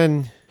Jewish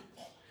man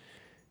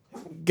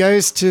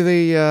goes to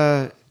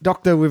the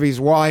doctor with his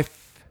wife.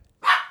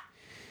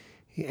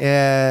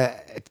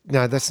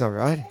 No, that's not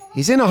right.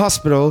 He's in a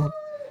hospital,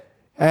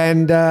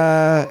 and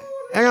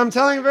I'm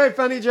telling a very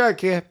funny joke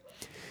here.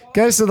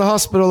 Goes to the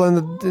hospital,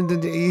 and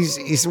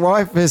his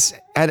wife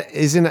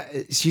she's in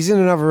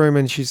another room,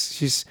 and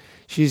she's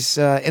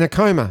in a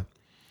coma.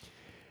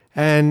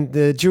 And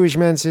the Jewish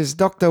man says,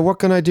 "Doctor, what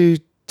can I do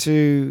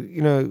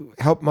to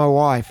help my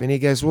wife?" And he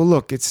goes, "Well,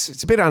 look,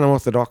 it's a bit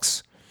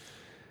unorthodox,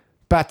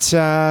 but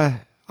I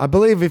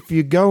believe if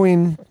you go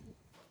in."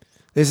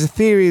 There's a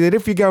theory that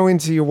if you go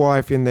into your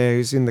wife in there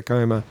who's in the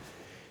coma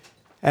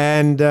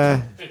and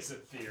It's a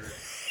theory.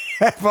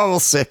 have oral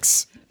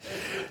sex,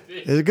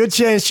 there's a good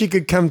chance she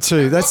could come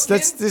too. This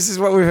is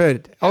what we've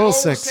heard. Oral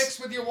sex.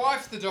 with your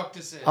wife, the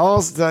doctor said.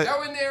 Go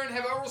in there and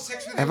have oral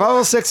sex with have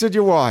oral sex with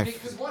your wife.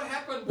 Because what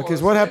happened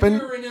Because what happened-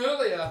 when we were in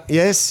earlier,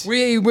 Yes.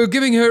 we were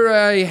giving her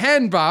a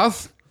hand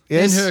bath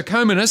Yes. in her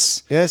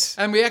comanus. Yes.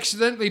 And we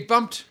accidentally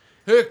bumped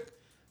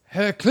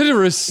her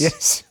clitoris.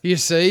 Yes. You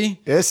see?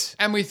 Yes.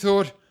 And we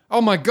thought, oh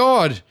my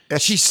God,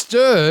 Yes. she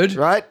stirred.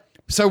 Right.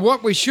 So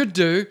what we should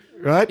do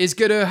Right. is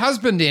get her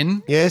husband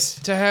in Yes.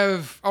 to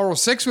have oral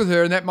sex with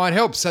her, and that might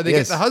help. So they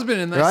Yes. get the husband in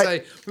and they Right.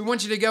 say, we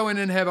want you to go in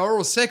and have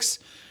oral sex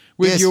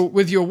with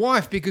Yes. your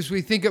wife because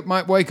we think it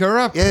might wake her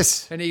up.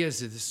 Yes. And he goes,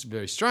 this is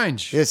very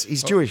strange. Yes.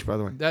 He's Jewish, by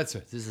the way. That's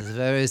it. This is a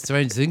very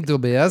strange thing to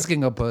be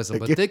asking a person,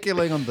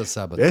 particularly on the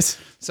Sabbath. Yes.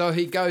 So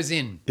he goes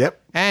in.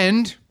 Yep.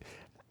 And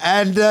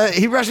And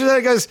he rushes out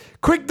and goes,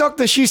 "Quick,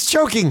 doctor, she's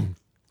choking."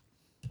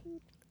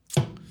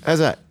 How's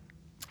that?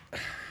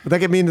 Would that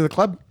get me into the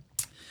club?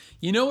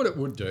 You know what it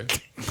would do?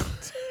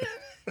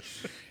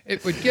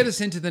 It would get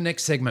us into the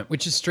next segment,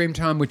 which is Stream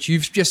Time, which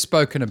you've just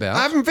spoken about.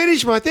 I haven't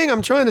finished my thing.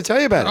 I'm trying to tell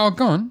you about it. Oh,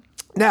 go on.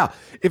 Now,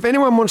 if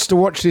anyone wants to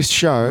watch this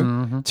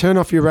show, turn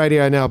off your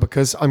radio now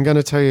because I'm going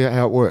to tell you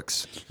how it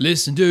works.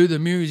 Listen to the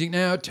music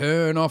now.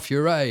 Turn off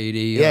your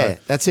radio. Yeah,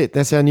 that's it.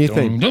 That's our new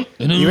theme.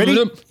 You ready?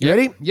 You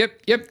ready?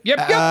 Yep.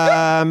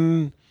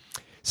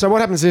 So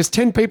what happens, there's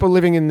 10 people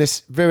living in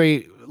this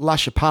very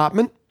lush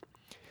apartment.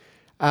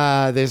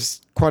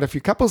 There's quite a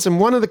few couples, and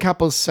one of the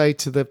couples say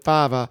to the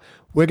father,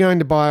 we're going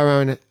to buy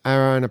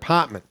our own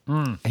apartment.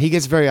 He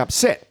gets very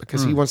upset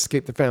because he wants to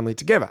keep the family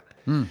together.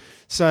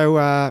 So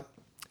a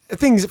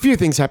few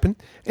things happen.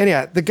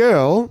 Anyhow, the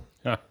girl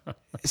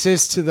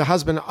says to the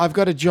husband, I've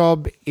got a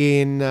job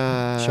in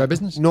Show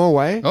business?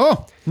 Norway.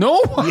 Oh,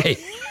 Norway.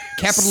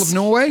 Capital of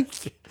Norway?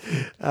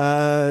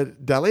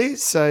 Dali.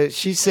 So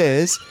she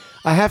says,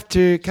 I have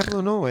to, capital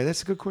of Norway,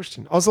 that's a good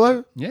question.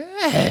 Oslo?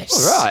 Yes.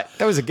 All right.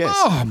 That was a guess.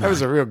 Oh, that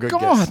was a real good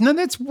God, guess. no,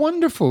 that's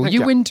wonderful. Thank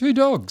You you. win 2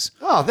 dogs.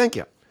 Oh, thank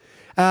you.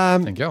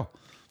 Thank you.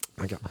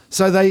 Okay.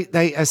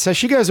 So so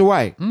she goes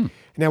away.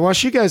 Now, while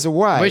she goes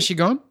away, Where's she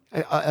gone?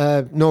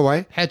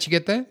 Norway, How'd you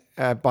get there?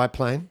 by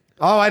plane.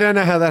 Oh, I don't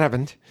know how that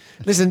happened.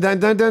 Listen,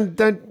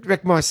 don't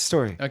wreck my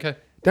story. Okay.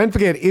 Don't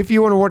forget, if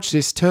you want to watch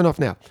this, turn off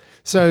now.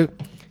 So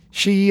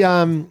she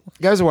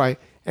goes away,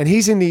 and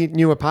he's in the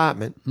new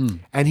apartment,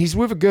 and he's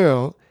with a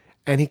girl,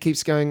 and he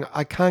keeps going,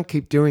 I can't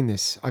keep doing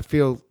this. I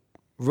feel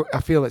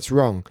it's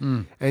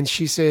wrong. And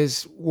she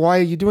says, why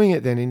are you doing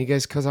it then? And he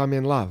goes, because I'm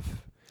in love.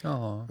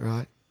 Oh,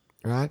 Right?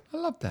 I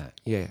love that.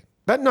 Yeah.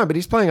 But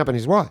he's playing up on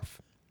his wife.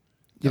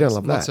 You don't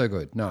love that. Not so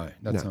good. No,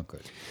 that's not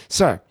good.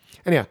 So,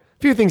 anyhow, a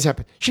few things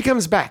happen. She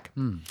comes back,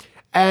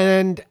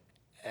 and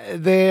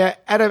they're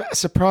at a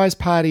surprise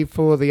party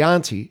for the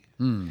auntie,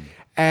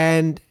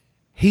 and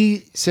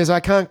he says, I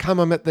can't come,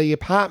 I'm at the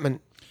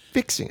apartment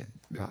fixing it.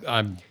 Right.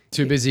 I'm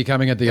too busy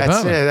coming at the That's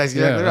apartment. that's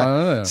exactly right.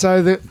 I know.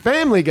 So the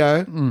family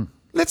go,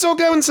 let's all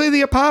go and see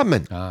the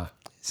apartment.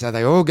 So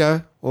they all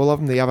go, all of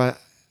them, the other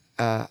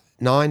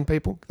 9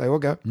 people, they all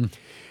go.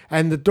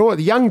 And the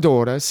young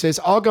daughter says,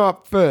 I'll go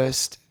up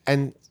first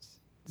and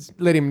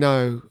let him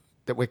know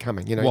that we're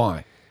coming. You know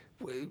Why?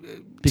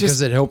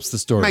 Because it helps the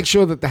story. Make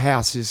sure that the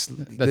house is.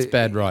 That's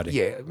bad writing.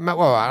 Yeah.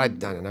 Well, I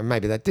don't know.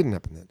 Maybe that didn't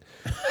happen then.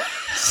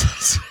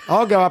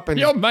 I'll go up and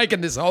You're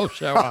making this whole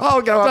show up.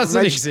 I'll go up. Doesn't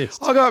and exist.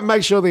 I'll go up and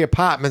make sure the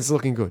apartment's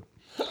looking good.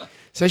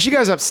 So she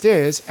goes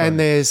upstairs and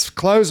there's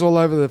clothes all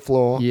over the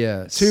floor.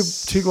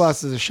 Yes. Two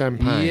glasses of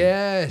champagne.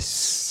 Yes.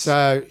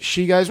 So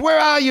she goes, where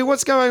are you?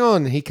 What's going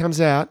on? He comes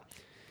out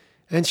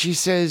and she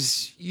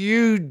says,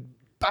 you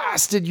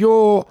bastard,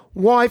 your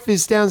wife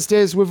is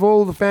downstairs with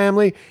all the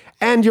family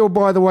and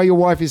by the way, your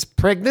wife is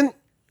pregnant.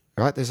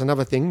 Right? There's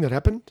another thing that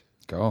happened.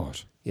 God.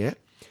 Yeah.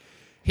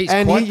 He's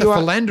And quite here the you are-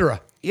 philanderer.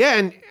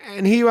 Yeah,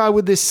 and here you are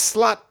with this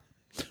slut.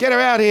 Get her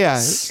out here.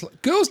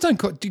 Girls don't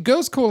call. Do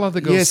girls call other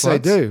girls Yes,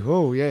 sluts? they do.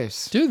 Oh,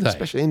 yes. Do they?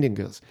 Especially Indian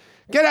girls.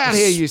 Get out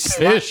here, you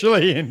slut.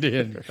 Especially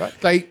Indian.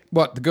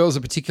 The girls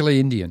are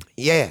particularly Indian.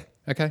 Yeah.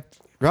 Okay.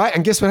 Right?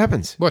 And guess what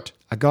happens? What?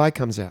 A guy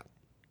comes out.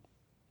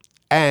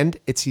 And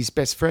it's his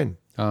best friend.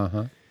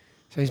 Uh-huh.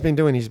 So he's been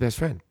doing his best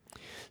friend.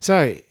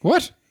 So,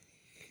 What?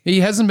 He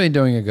hasn't been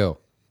doing a girl.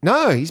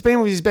 no, he's been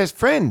with his best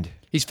friend.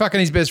 He's fucking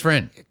his best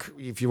friend.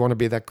 If you want to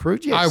be that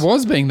crude, yes. I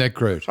was being that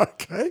crude.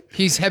 Okay.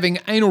 He's having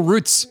anal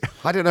roots.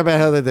 I don't know about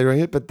how they're doing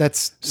it, but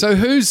that's, So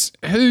who's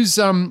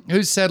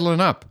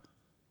saddling up?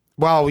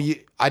 well,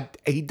 he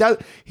does,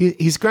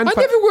 his I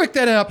grandfather, never worked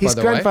that out, his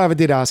by the way. grandfather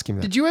did ask him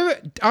that. Did you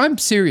ever? I'm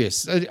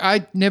serious.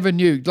 I never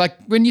knew. Like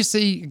when you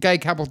see a gay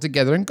couple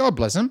together, and God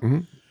bless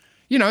them,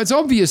 you know, it's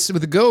obvious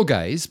with the girl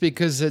gays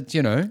because it's,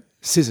 you know,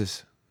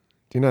 Scissors.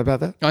 Do you know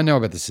about that? I know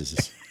about the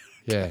scissors.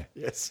 Yeah.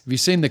 Yes. Have you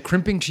seen the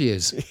crimping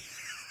shears?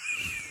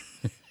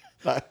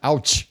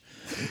 Ouch.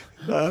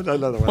 No,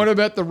 another one. What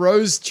about the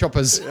rose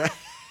choppers?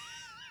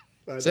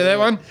 See that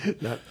one?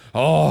 No.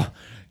 Oh,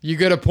 you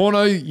get a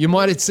porno, you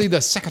might see the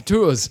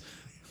secateurs.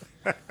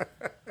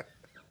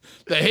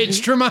 The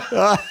hedge trimmer.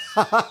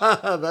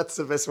 That's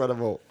the best one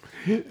of all.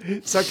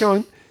 So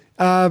come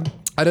on.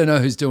 I don't know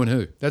who's doing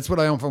who. That's what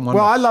I often wonder.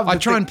 Well, I love I the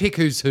try thing- and pick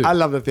who's who. I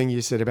love the thing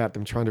you said about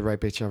them trying to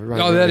rape each other.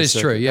 Oh, that is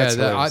true. Yeah,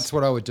 hilarious. that's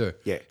what I would do.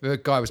 Yeah. If a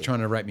guy was trying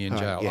to rape me in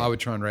jail, yeah. I would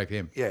try and rape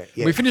him. Yeah,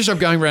 yeah. We finish up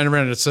going round and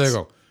round in a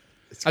circle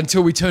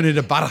until we turn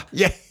into butter.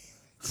 Yeah.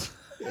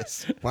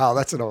 Yes. Wow,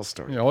 that's an old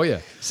story. Oh, yeah.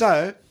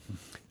 So,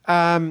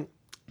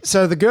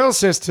 so the girl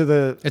says to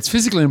the. It's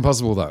physically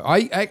impossible, though.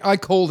 I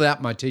called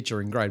out my teacher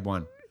in grade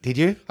 1. Did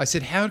you? I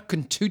said, how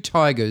can 2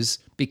 tigers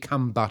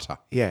become butter?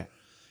 Yeah.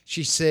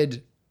 She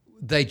said,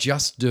 they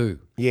just do.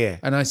 Yeah.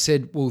 And I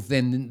said, well,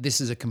 then this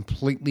is a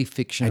completely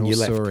fictional you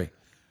left. story.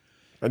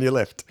 And you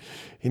left.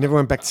 You never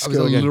went back to I was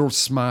school a again. little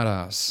smart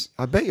ass.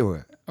 I bet you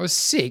were. I was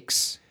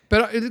 6.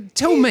 But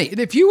tell me,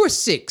 if you were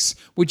 6,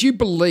 would you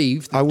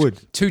believe that I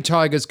would. 2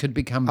 tigers could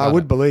become butter? I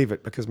would believe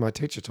it because my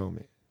teacher told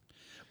me.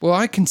 Well,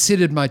 I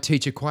considered my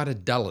teacher quite a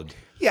dullard.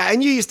 Yeah,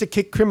 and you used to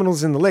kick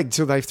criminals in the leg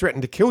till they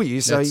threatened to kill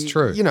you. So That's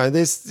true. You know,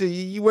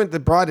 you weren't the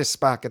brightest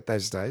spark at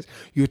those days.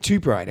 You were too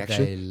bright,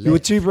 actually. They You were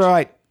too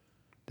bright.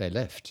 They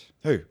left.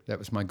 Who? That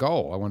was my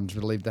goal. I wanted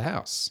to leave the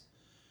house.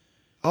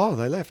 Oh,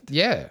 they left.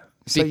 Yeah.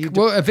 So you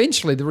well,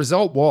 eventually the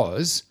result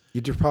was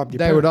You deprived your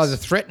they would parents. either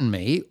threaten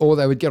me or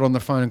they would get on the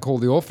phone and call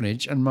the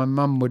orphanage, and my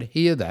mum would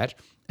hear that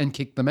and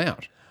kick them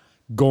out.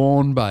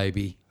 Gone,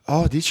 baby.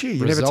 Oh, did she? You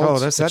never Results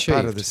told us that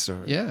part of achieved. the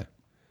story. Yeah.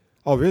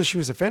 Oh, really? She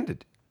was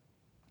offended?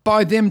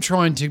 By them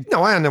trying to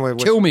No, I don't know. It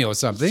was. kill me or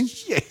something.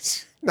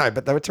 Yes. No,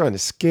 but they were trying to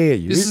scare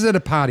you. This is at a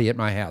party at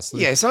my house.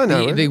 Yes, I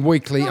know. The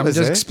weekly. I I'm was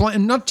just there.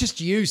 explaining, not just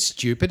you,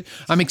 stupid.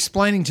 I'm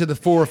explaining to the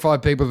 4 or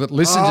 5 people that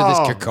listen to this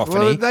cacophony.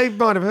 Well, they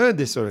might have heard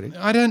this already.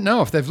 I don't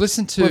know if they've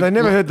listened to. Well, they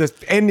never heard the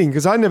ending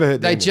because I never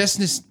heard the They ending.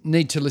 just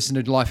need to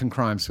listen to Life and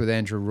Crimes with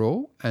Andrew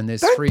Raw, and there's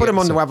Don't 3 put them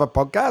on episodes. the other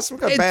podcast. We've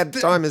got bad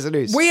time as it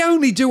is. We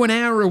only do an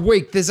hour a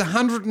week. There's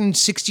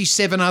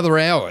 167 other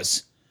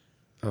hours.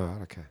 Oh,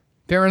 okay.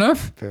 Fair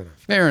enough? Fair enough.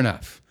 Fair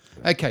enough.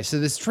 Okay, so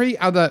there's 3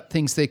 other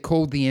things. They're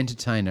called The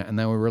Entertainer, and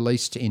they were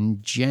released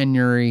in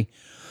January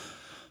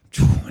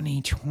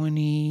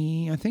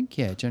 2020, I think.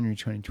 Yeah, January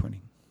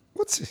 2020.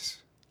 What's this?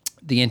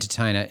 The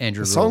Entertainer,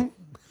 Andrew A Raw. song?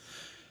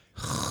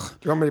 Do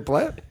you want me to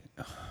play it?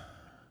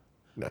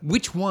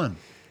 Which one?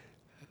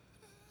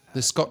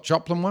 The Scott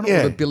Joplin one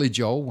Yeah. or the Billy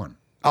Joel one?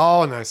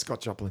 Oh, no,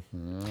 Scott Joplin.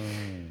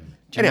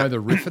 Do you know the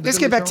riff of the Let's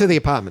Billy get back Joel? to the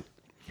apartment.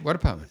 What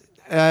apartment?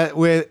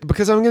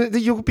 Because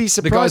you'll be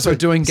surprised. The guys who are when-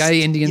 doing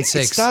gay Indian Yeah,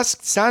 sex.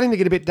 It's starting to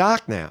get a bit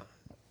dark now.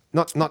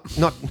 Not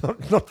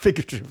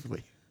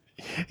figuratively.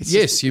 It's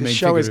Yes, just you the mean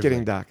show is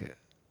figuratively. getting darker.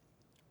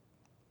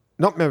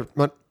 Not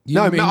You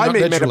no, mean I not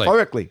mean literally.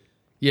 metaphorically.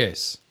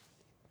 Yes.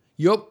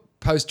 Your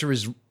poster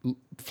is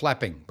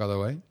flapping, by the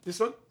way. This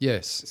one?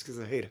 Yes. It's because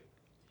of the heater.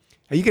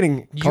 Are you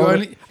getting You cold?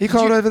 only- Are you did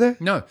cold over there?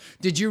 No.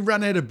 Did you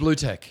run out of blue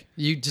tack?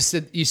 You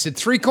said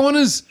 3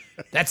 corners.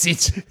 That's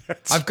it.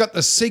 I've got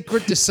the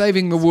secret to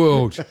saving the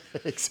world.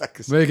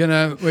 Exactly. We're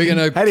gonna How do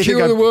you think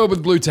cure the world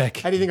with blue tack.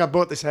 How do you think I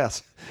bought this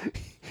house?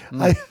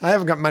 I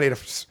haven't got money to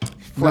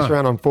flush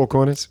around on 4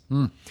 corners.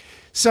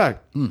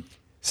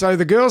 So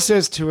the girl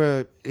says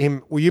to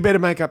him, well, you better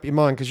make up your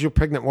mind because your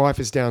pregnant wife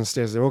is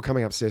downstairs. They're all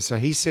coming upstairs. So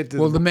he said to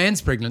Well, the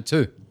man's pregnant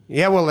too.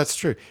 yeah, well, that's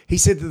true. He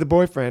said to the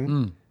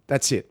boyfriend,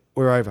 that's it.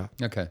 We're over.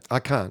 Okay. I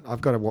can't.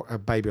 I've got a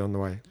baby on the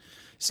way.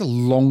 It's the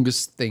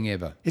longest thing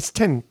ever. It's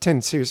 10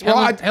 series.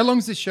 How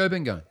long's this show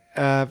been going?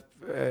 I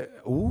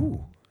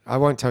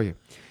won't tell you.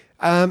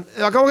 I'm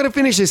going to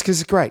finish this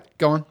because it's great.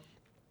 Go on.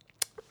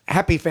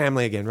 Happy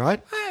family again,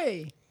 right?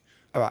 Hey.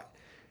 All right.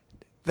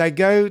 They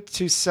go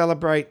to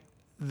celebrate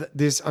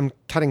this. I'm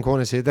cutting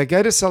corners here. They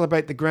go to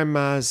celebrate the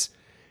grandma's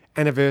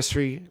wedding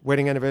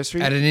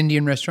anniversary. At an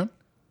Indian restaurant?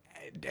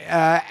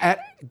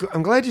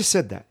 I'm glad you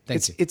said that.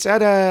 Thank you. It's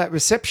at a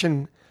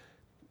reception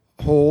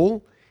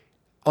hall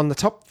on the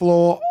top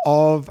floor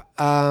of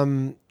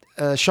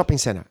a shopping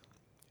centre.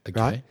 Okay.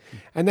 Right?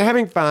 And they're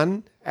having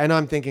fun. And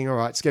I'm thinking, all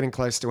right, it's getting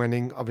close to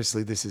ending.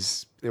 Obviously,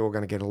 they're all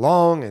going to get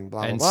along and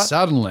blah, And blah, blah.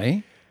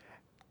 suddenly,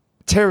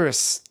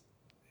 Terrorists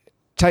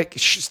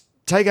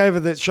take over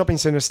the shopping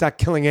centre and start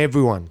killing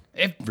everyone.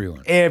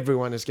 everyone.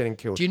 Everyone is getting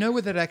killed. Do you know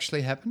where that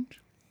actually happened?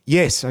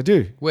 Yes, I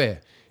do.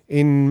 Where?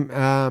 In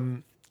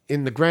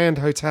the Grand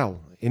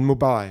Hotel in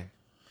Mumbai.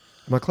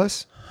 Am I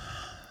close?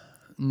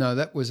 No,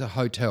 that was a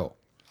hotel.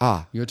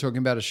 Ah. You're talking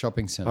about a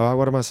shopping centre. All right,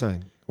 what am I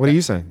saying? What are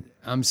you saying?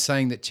 I'm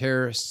saying that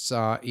terrorists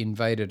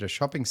invaded a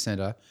shopping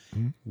centre.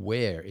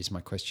 Where is my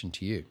question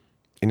to you?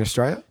 In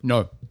Australia?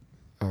 No.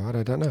 All right,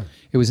 I don't know.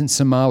 It was in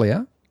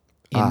Somalia,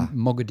 in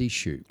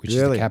Mogadishu, which is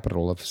Really? the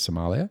capital of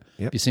Somalia.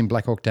 Yep. Have you seen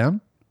Black Hawk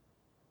Down?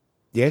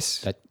 Yes?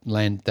 That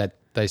land that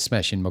they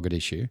smash in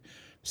Mogadishu.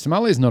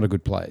 Somalia is not a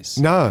good place.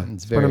 No.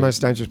 It's It's one of the most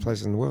dangerous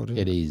places in the world, isn't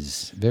it? It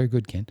is. Very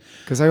good, Ken.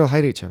 Because they all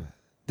hate each other.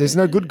 There's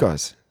no good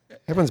guys.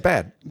 Everyone's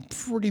bad.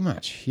 Pretty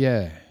much,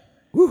 yeah.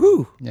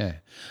 Woohoo. Yeah.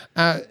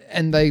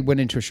 And they went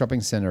into a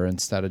shopping centre and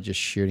started just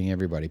shooting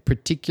everybody,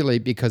 particularly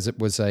because it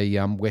was a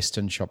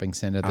Western shopping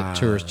centre that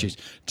tourists use.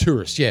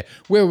 Tourists, yeah.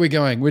 Where are we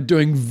going? We're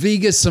doing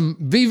Viva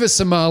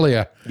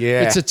Somalia.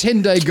 Yeah. It's a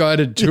 10-day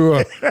guided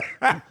tour.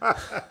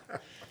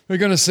 We're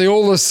going to see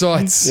all the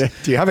sights. Yeah.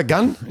 Do you have a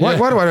gun? Why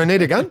do I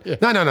need a gun?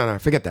 No.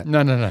 Forget that.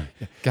 No.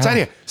 Go So on.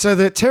 anyway, so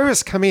the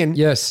terrorists come in,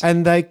 Yes.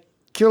 and they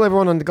kill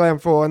everyone on the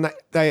ground floor, and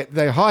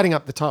they're hiding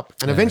up the top,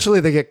 and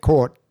eventually they get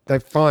caught. They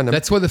find them.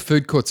 That's why the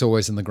food court's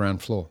always on the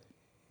ground floor,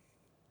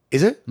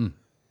 Is it?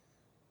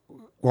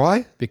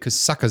 Why? because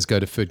suckers go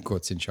to food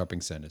courts in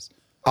shopping centres.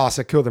 Oh,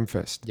 so kill them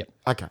first. Yep.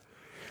 Okay.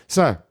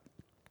 So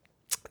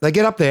they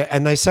get up there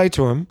and they say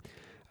to him,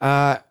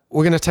 "We're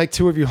going to take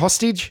 2 of you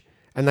hostage."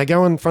 And they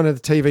go in front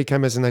of the TV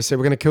cameras and they say,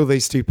 "We're going to kill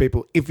these 2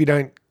 people if you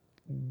don't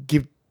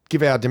give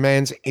our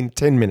demands in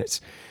 10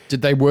 minutes."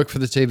 Did they work for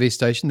the TV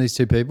station, these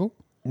 2 people?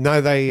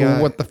 No, they.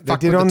 Well, what the they fuck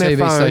did would on the their TV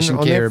phone. station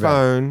On care their about?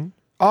 phone.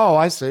 Oh,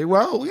 I see.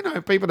 Well,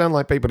 people don't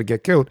like people to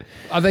get killed.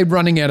 Are they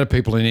running out of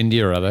people in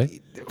India, are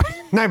they?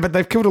 No, but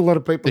they've killed a lot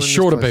of people. They're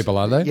shorter people,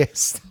 are they?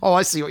 Yes. Oh,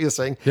 I see what you're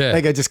saying. Yeah.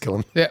 They go, just kill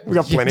them. Yeah, We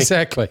got plenty.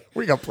 Exactly.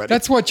 We got plenty.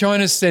 That's why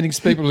China's sending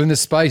people into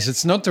space.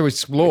 It's not to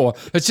explore.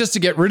 It's just to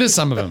get rid of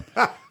some of them.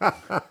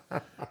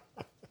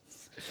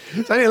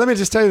 So anyway, let me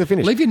just tell you the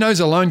finish. Leave your nose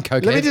alone,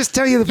 cokehead. Let me just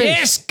tell you the finish.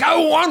 Yes,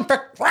 go on for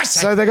Christ's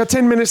sake. So they got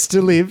 10 minutes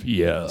to live.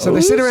 Yeah. So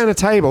they sit around a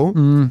table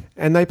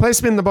and they play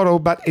spin the bottle,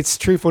 but it's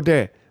truth or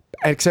dare.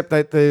 Except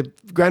that the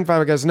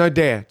grandfather goes, no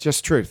dare,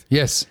 just truth.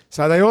 Yes.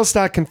 So they all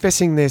start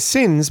confessing their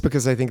sins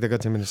because they think they've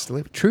got 10 minutes to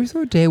live. Truth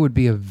or Dare would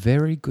be a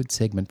very good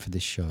segment for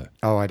this show.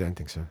 Oh, I don't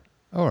think so.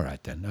 All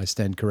right, then. I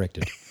stand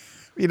corrected.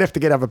 You'd have to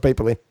get other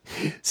people in.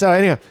 So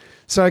anyhow,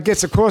 it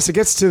gets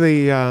to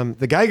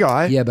the gay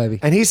guy. Yeah, baby.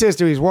 And he says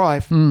to his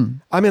wife,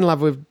 I'm in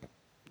love with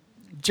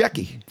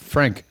Jackie.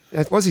 Frank.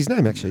 That was his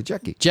name, actually,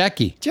 Jackie.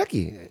 Jackie.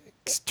 Jackie.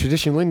 It's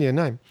traditional Indian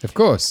name. Of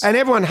course. And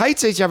everyone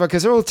hates each other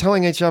because they're all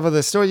telling each other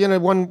the story. You know,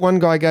 one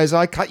guy goes,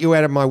 I cut you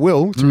out of my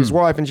will to his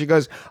wife. And she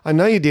goes, I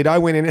know you did. I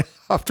went in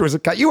afterwards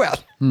and cut you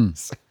out.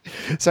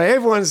 So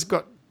everyone's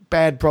got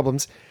bad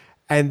problems.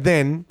 And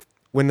then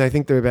when they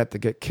think they're about to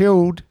get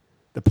killed,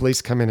 the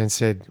police come in and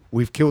said,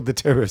 we've killed the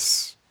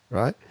terrorists,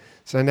 right?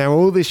 So now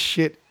all this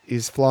shit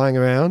is flying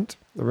around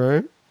the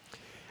room.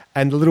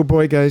 And the little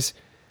boy goes,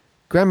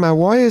 Grandma,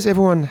 why is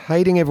everyone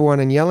hating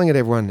everyone and yelling at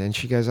everyone? And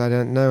she goes, I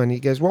don't know. And he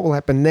goes, what will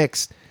happen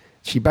next?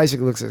 She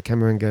basically looks at the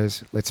camera and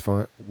goes,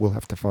 we'll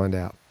have to find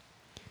out.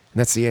 And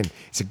that's the end.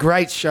 It's a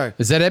great show.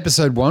 Is that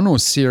episode 1 or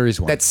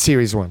series 1? That's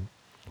series 1.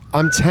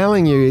 I'm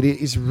telling you, it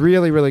is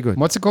really, really good.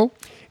 What's it called?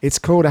 It's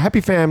called A Happy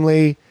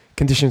Family,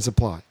 Conditions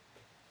Apply.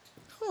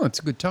 Oh, it's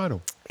a good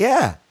title.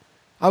 Yeah.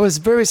 I was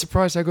very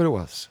surprised how good it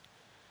was.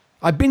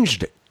 I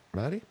binged it,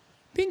 Marty.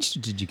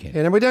 Binged did you get?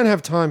 Yeah, and we don't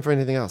have time for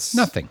anything else.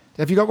 Nothing.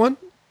 Have you got one?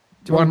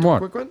 Do you want One a what?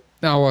 quick one?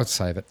 No, I'll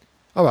save it.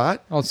 All right.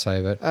 I'll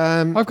save it.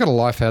 I've got a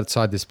life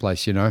outside this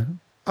place, you know.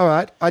 All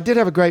right. I did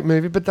have a great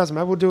movie, but doesn't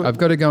matter. We'll do it. I've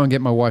got to go and get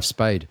my wife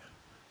spayed.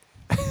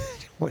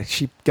 What, is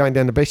she going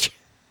down the beach?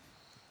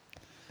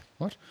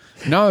 What?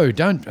 No,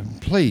 don't.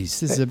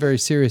 Please. This is a very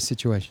serious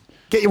situation.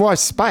 Get your wife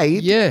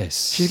spayed?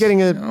 Yes. She's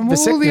getting a All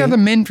vasectomy. the other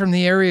men from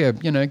the area,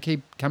 you know,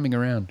 keep coming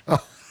around.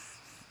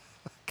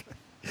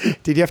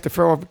 Did you have to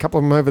throw a couple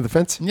of them over the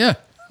fence? Yeah.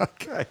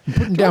 Okay.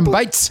 Putting down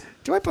baits.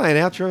 Do I play an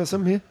outro or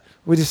something here?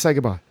 We just say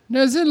goodbye. No,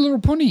 there's a little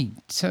pony,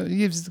 so he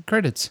gives the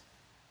credits.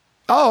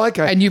 Oh,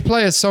 okay. And you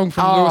play a song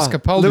from Lewis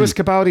Capaldi. Lewis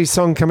Capaldi's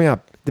song coming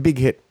up. The big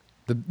hit.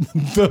 The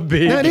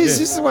big. No, it is.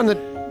 This is the one that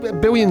a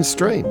billion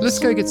streams. Let's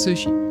go get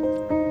sushi.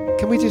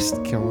 Can we just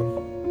come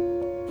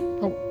on?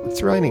 Oh,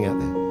 it's raining out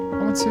there.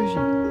 I want sushi.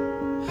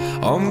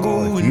 I'm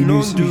going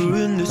on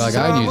during this Like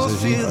I time. knew I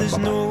sushi. feel there's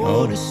no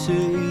one to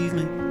save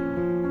me.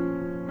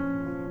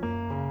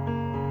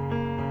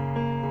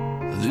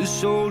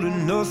 This all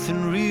and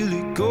nothing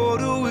really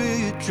got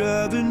away, you're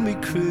driving me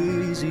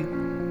crazy.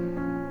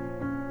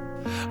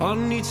 I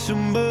need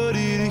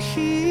somebody to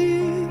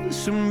hear,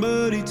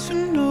 somebody to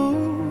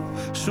know,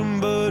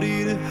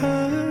 somebody to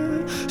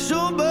have,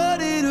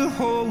 somebody to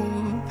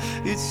hold.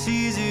 It's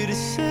easy to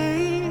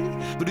say,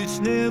 but it's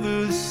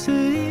never the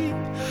same.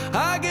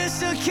 I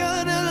guess I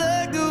kinda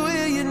like the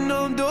way you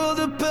numbed all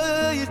the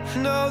pain.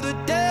 Now the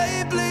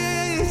day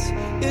bleeds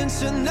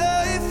into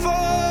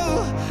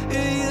nightfall,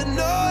 and you're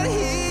not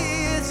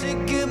here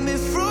to get me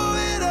through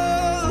it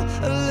all.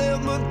 I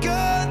let my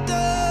guard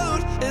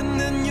down, and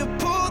then you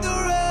pulled the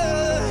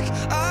rug.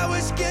 I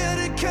was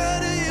getting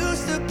kinda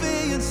used to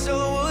being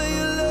someone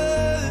you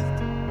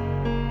loved.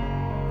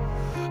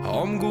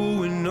 I'm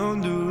going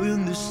under,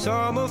 and this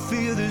time I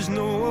feel there's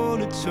no one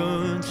to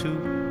turn to.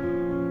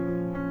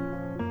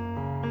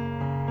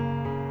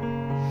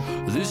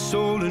 This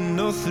all and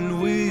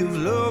nothing way of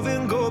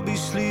loving, go be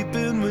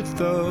sleeping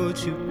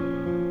without you.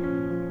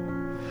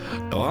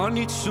 Now I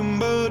need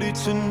somebody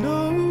to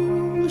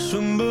know,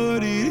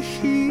 somebody to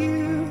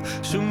hear,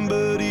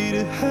 somebody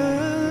to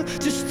have,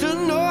 just to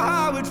know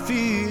how it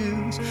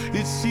feels.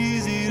 It's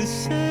easy to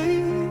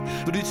say,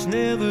 but it's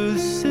never the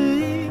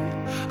same.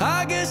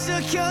 I guess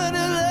I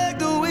kinda like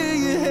the way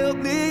you help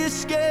me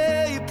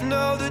escape.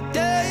 Now the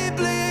day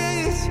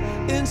bleeds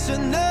into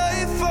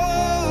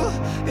nightfall,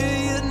 and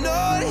you're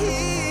not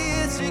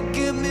here to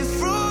get me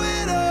through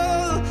it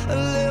all. I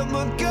let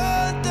my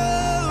guard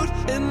down,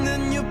 and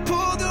then you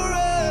pulled the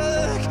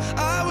rug.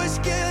 I was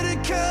getting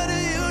kinda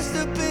used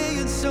to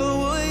being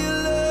someone you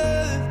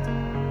loved,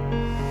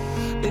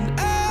 and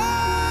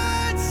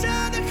I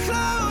tend to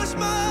close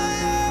my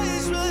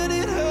eyes when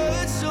it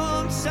hurts.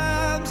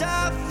 Sometimes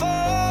I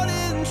fall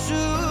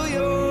into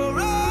your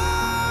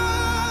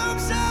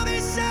arms. I'll be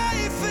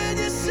safe in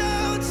your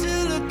soul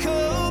till I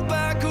come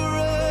back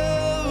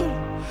around.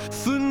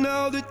 For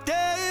now the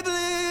day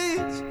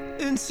bleeds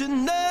into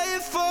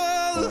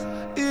nightfall,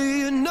 and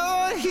you're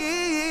not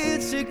here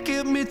to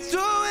get me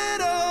through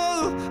it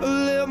all. I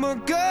let my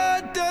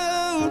guard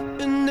down,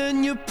 and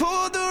then you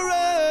pulled the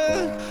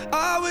rug.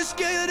 I was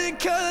getting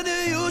kinda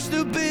used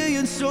to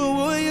being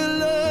someone you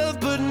love,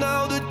 but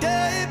now the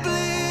day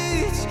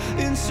bleeds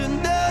into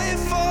night.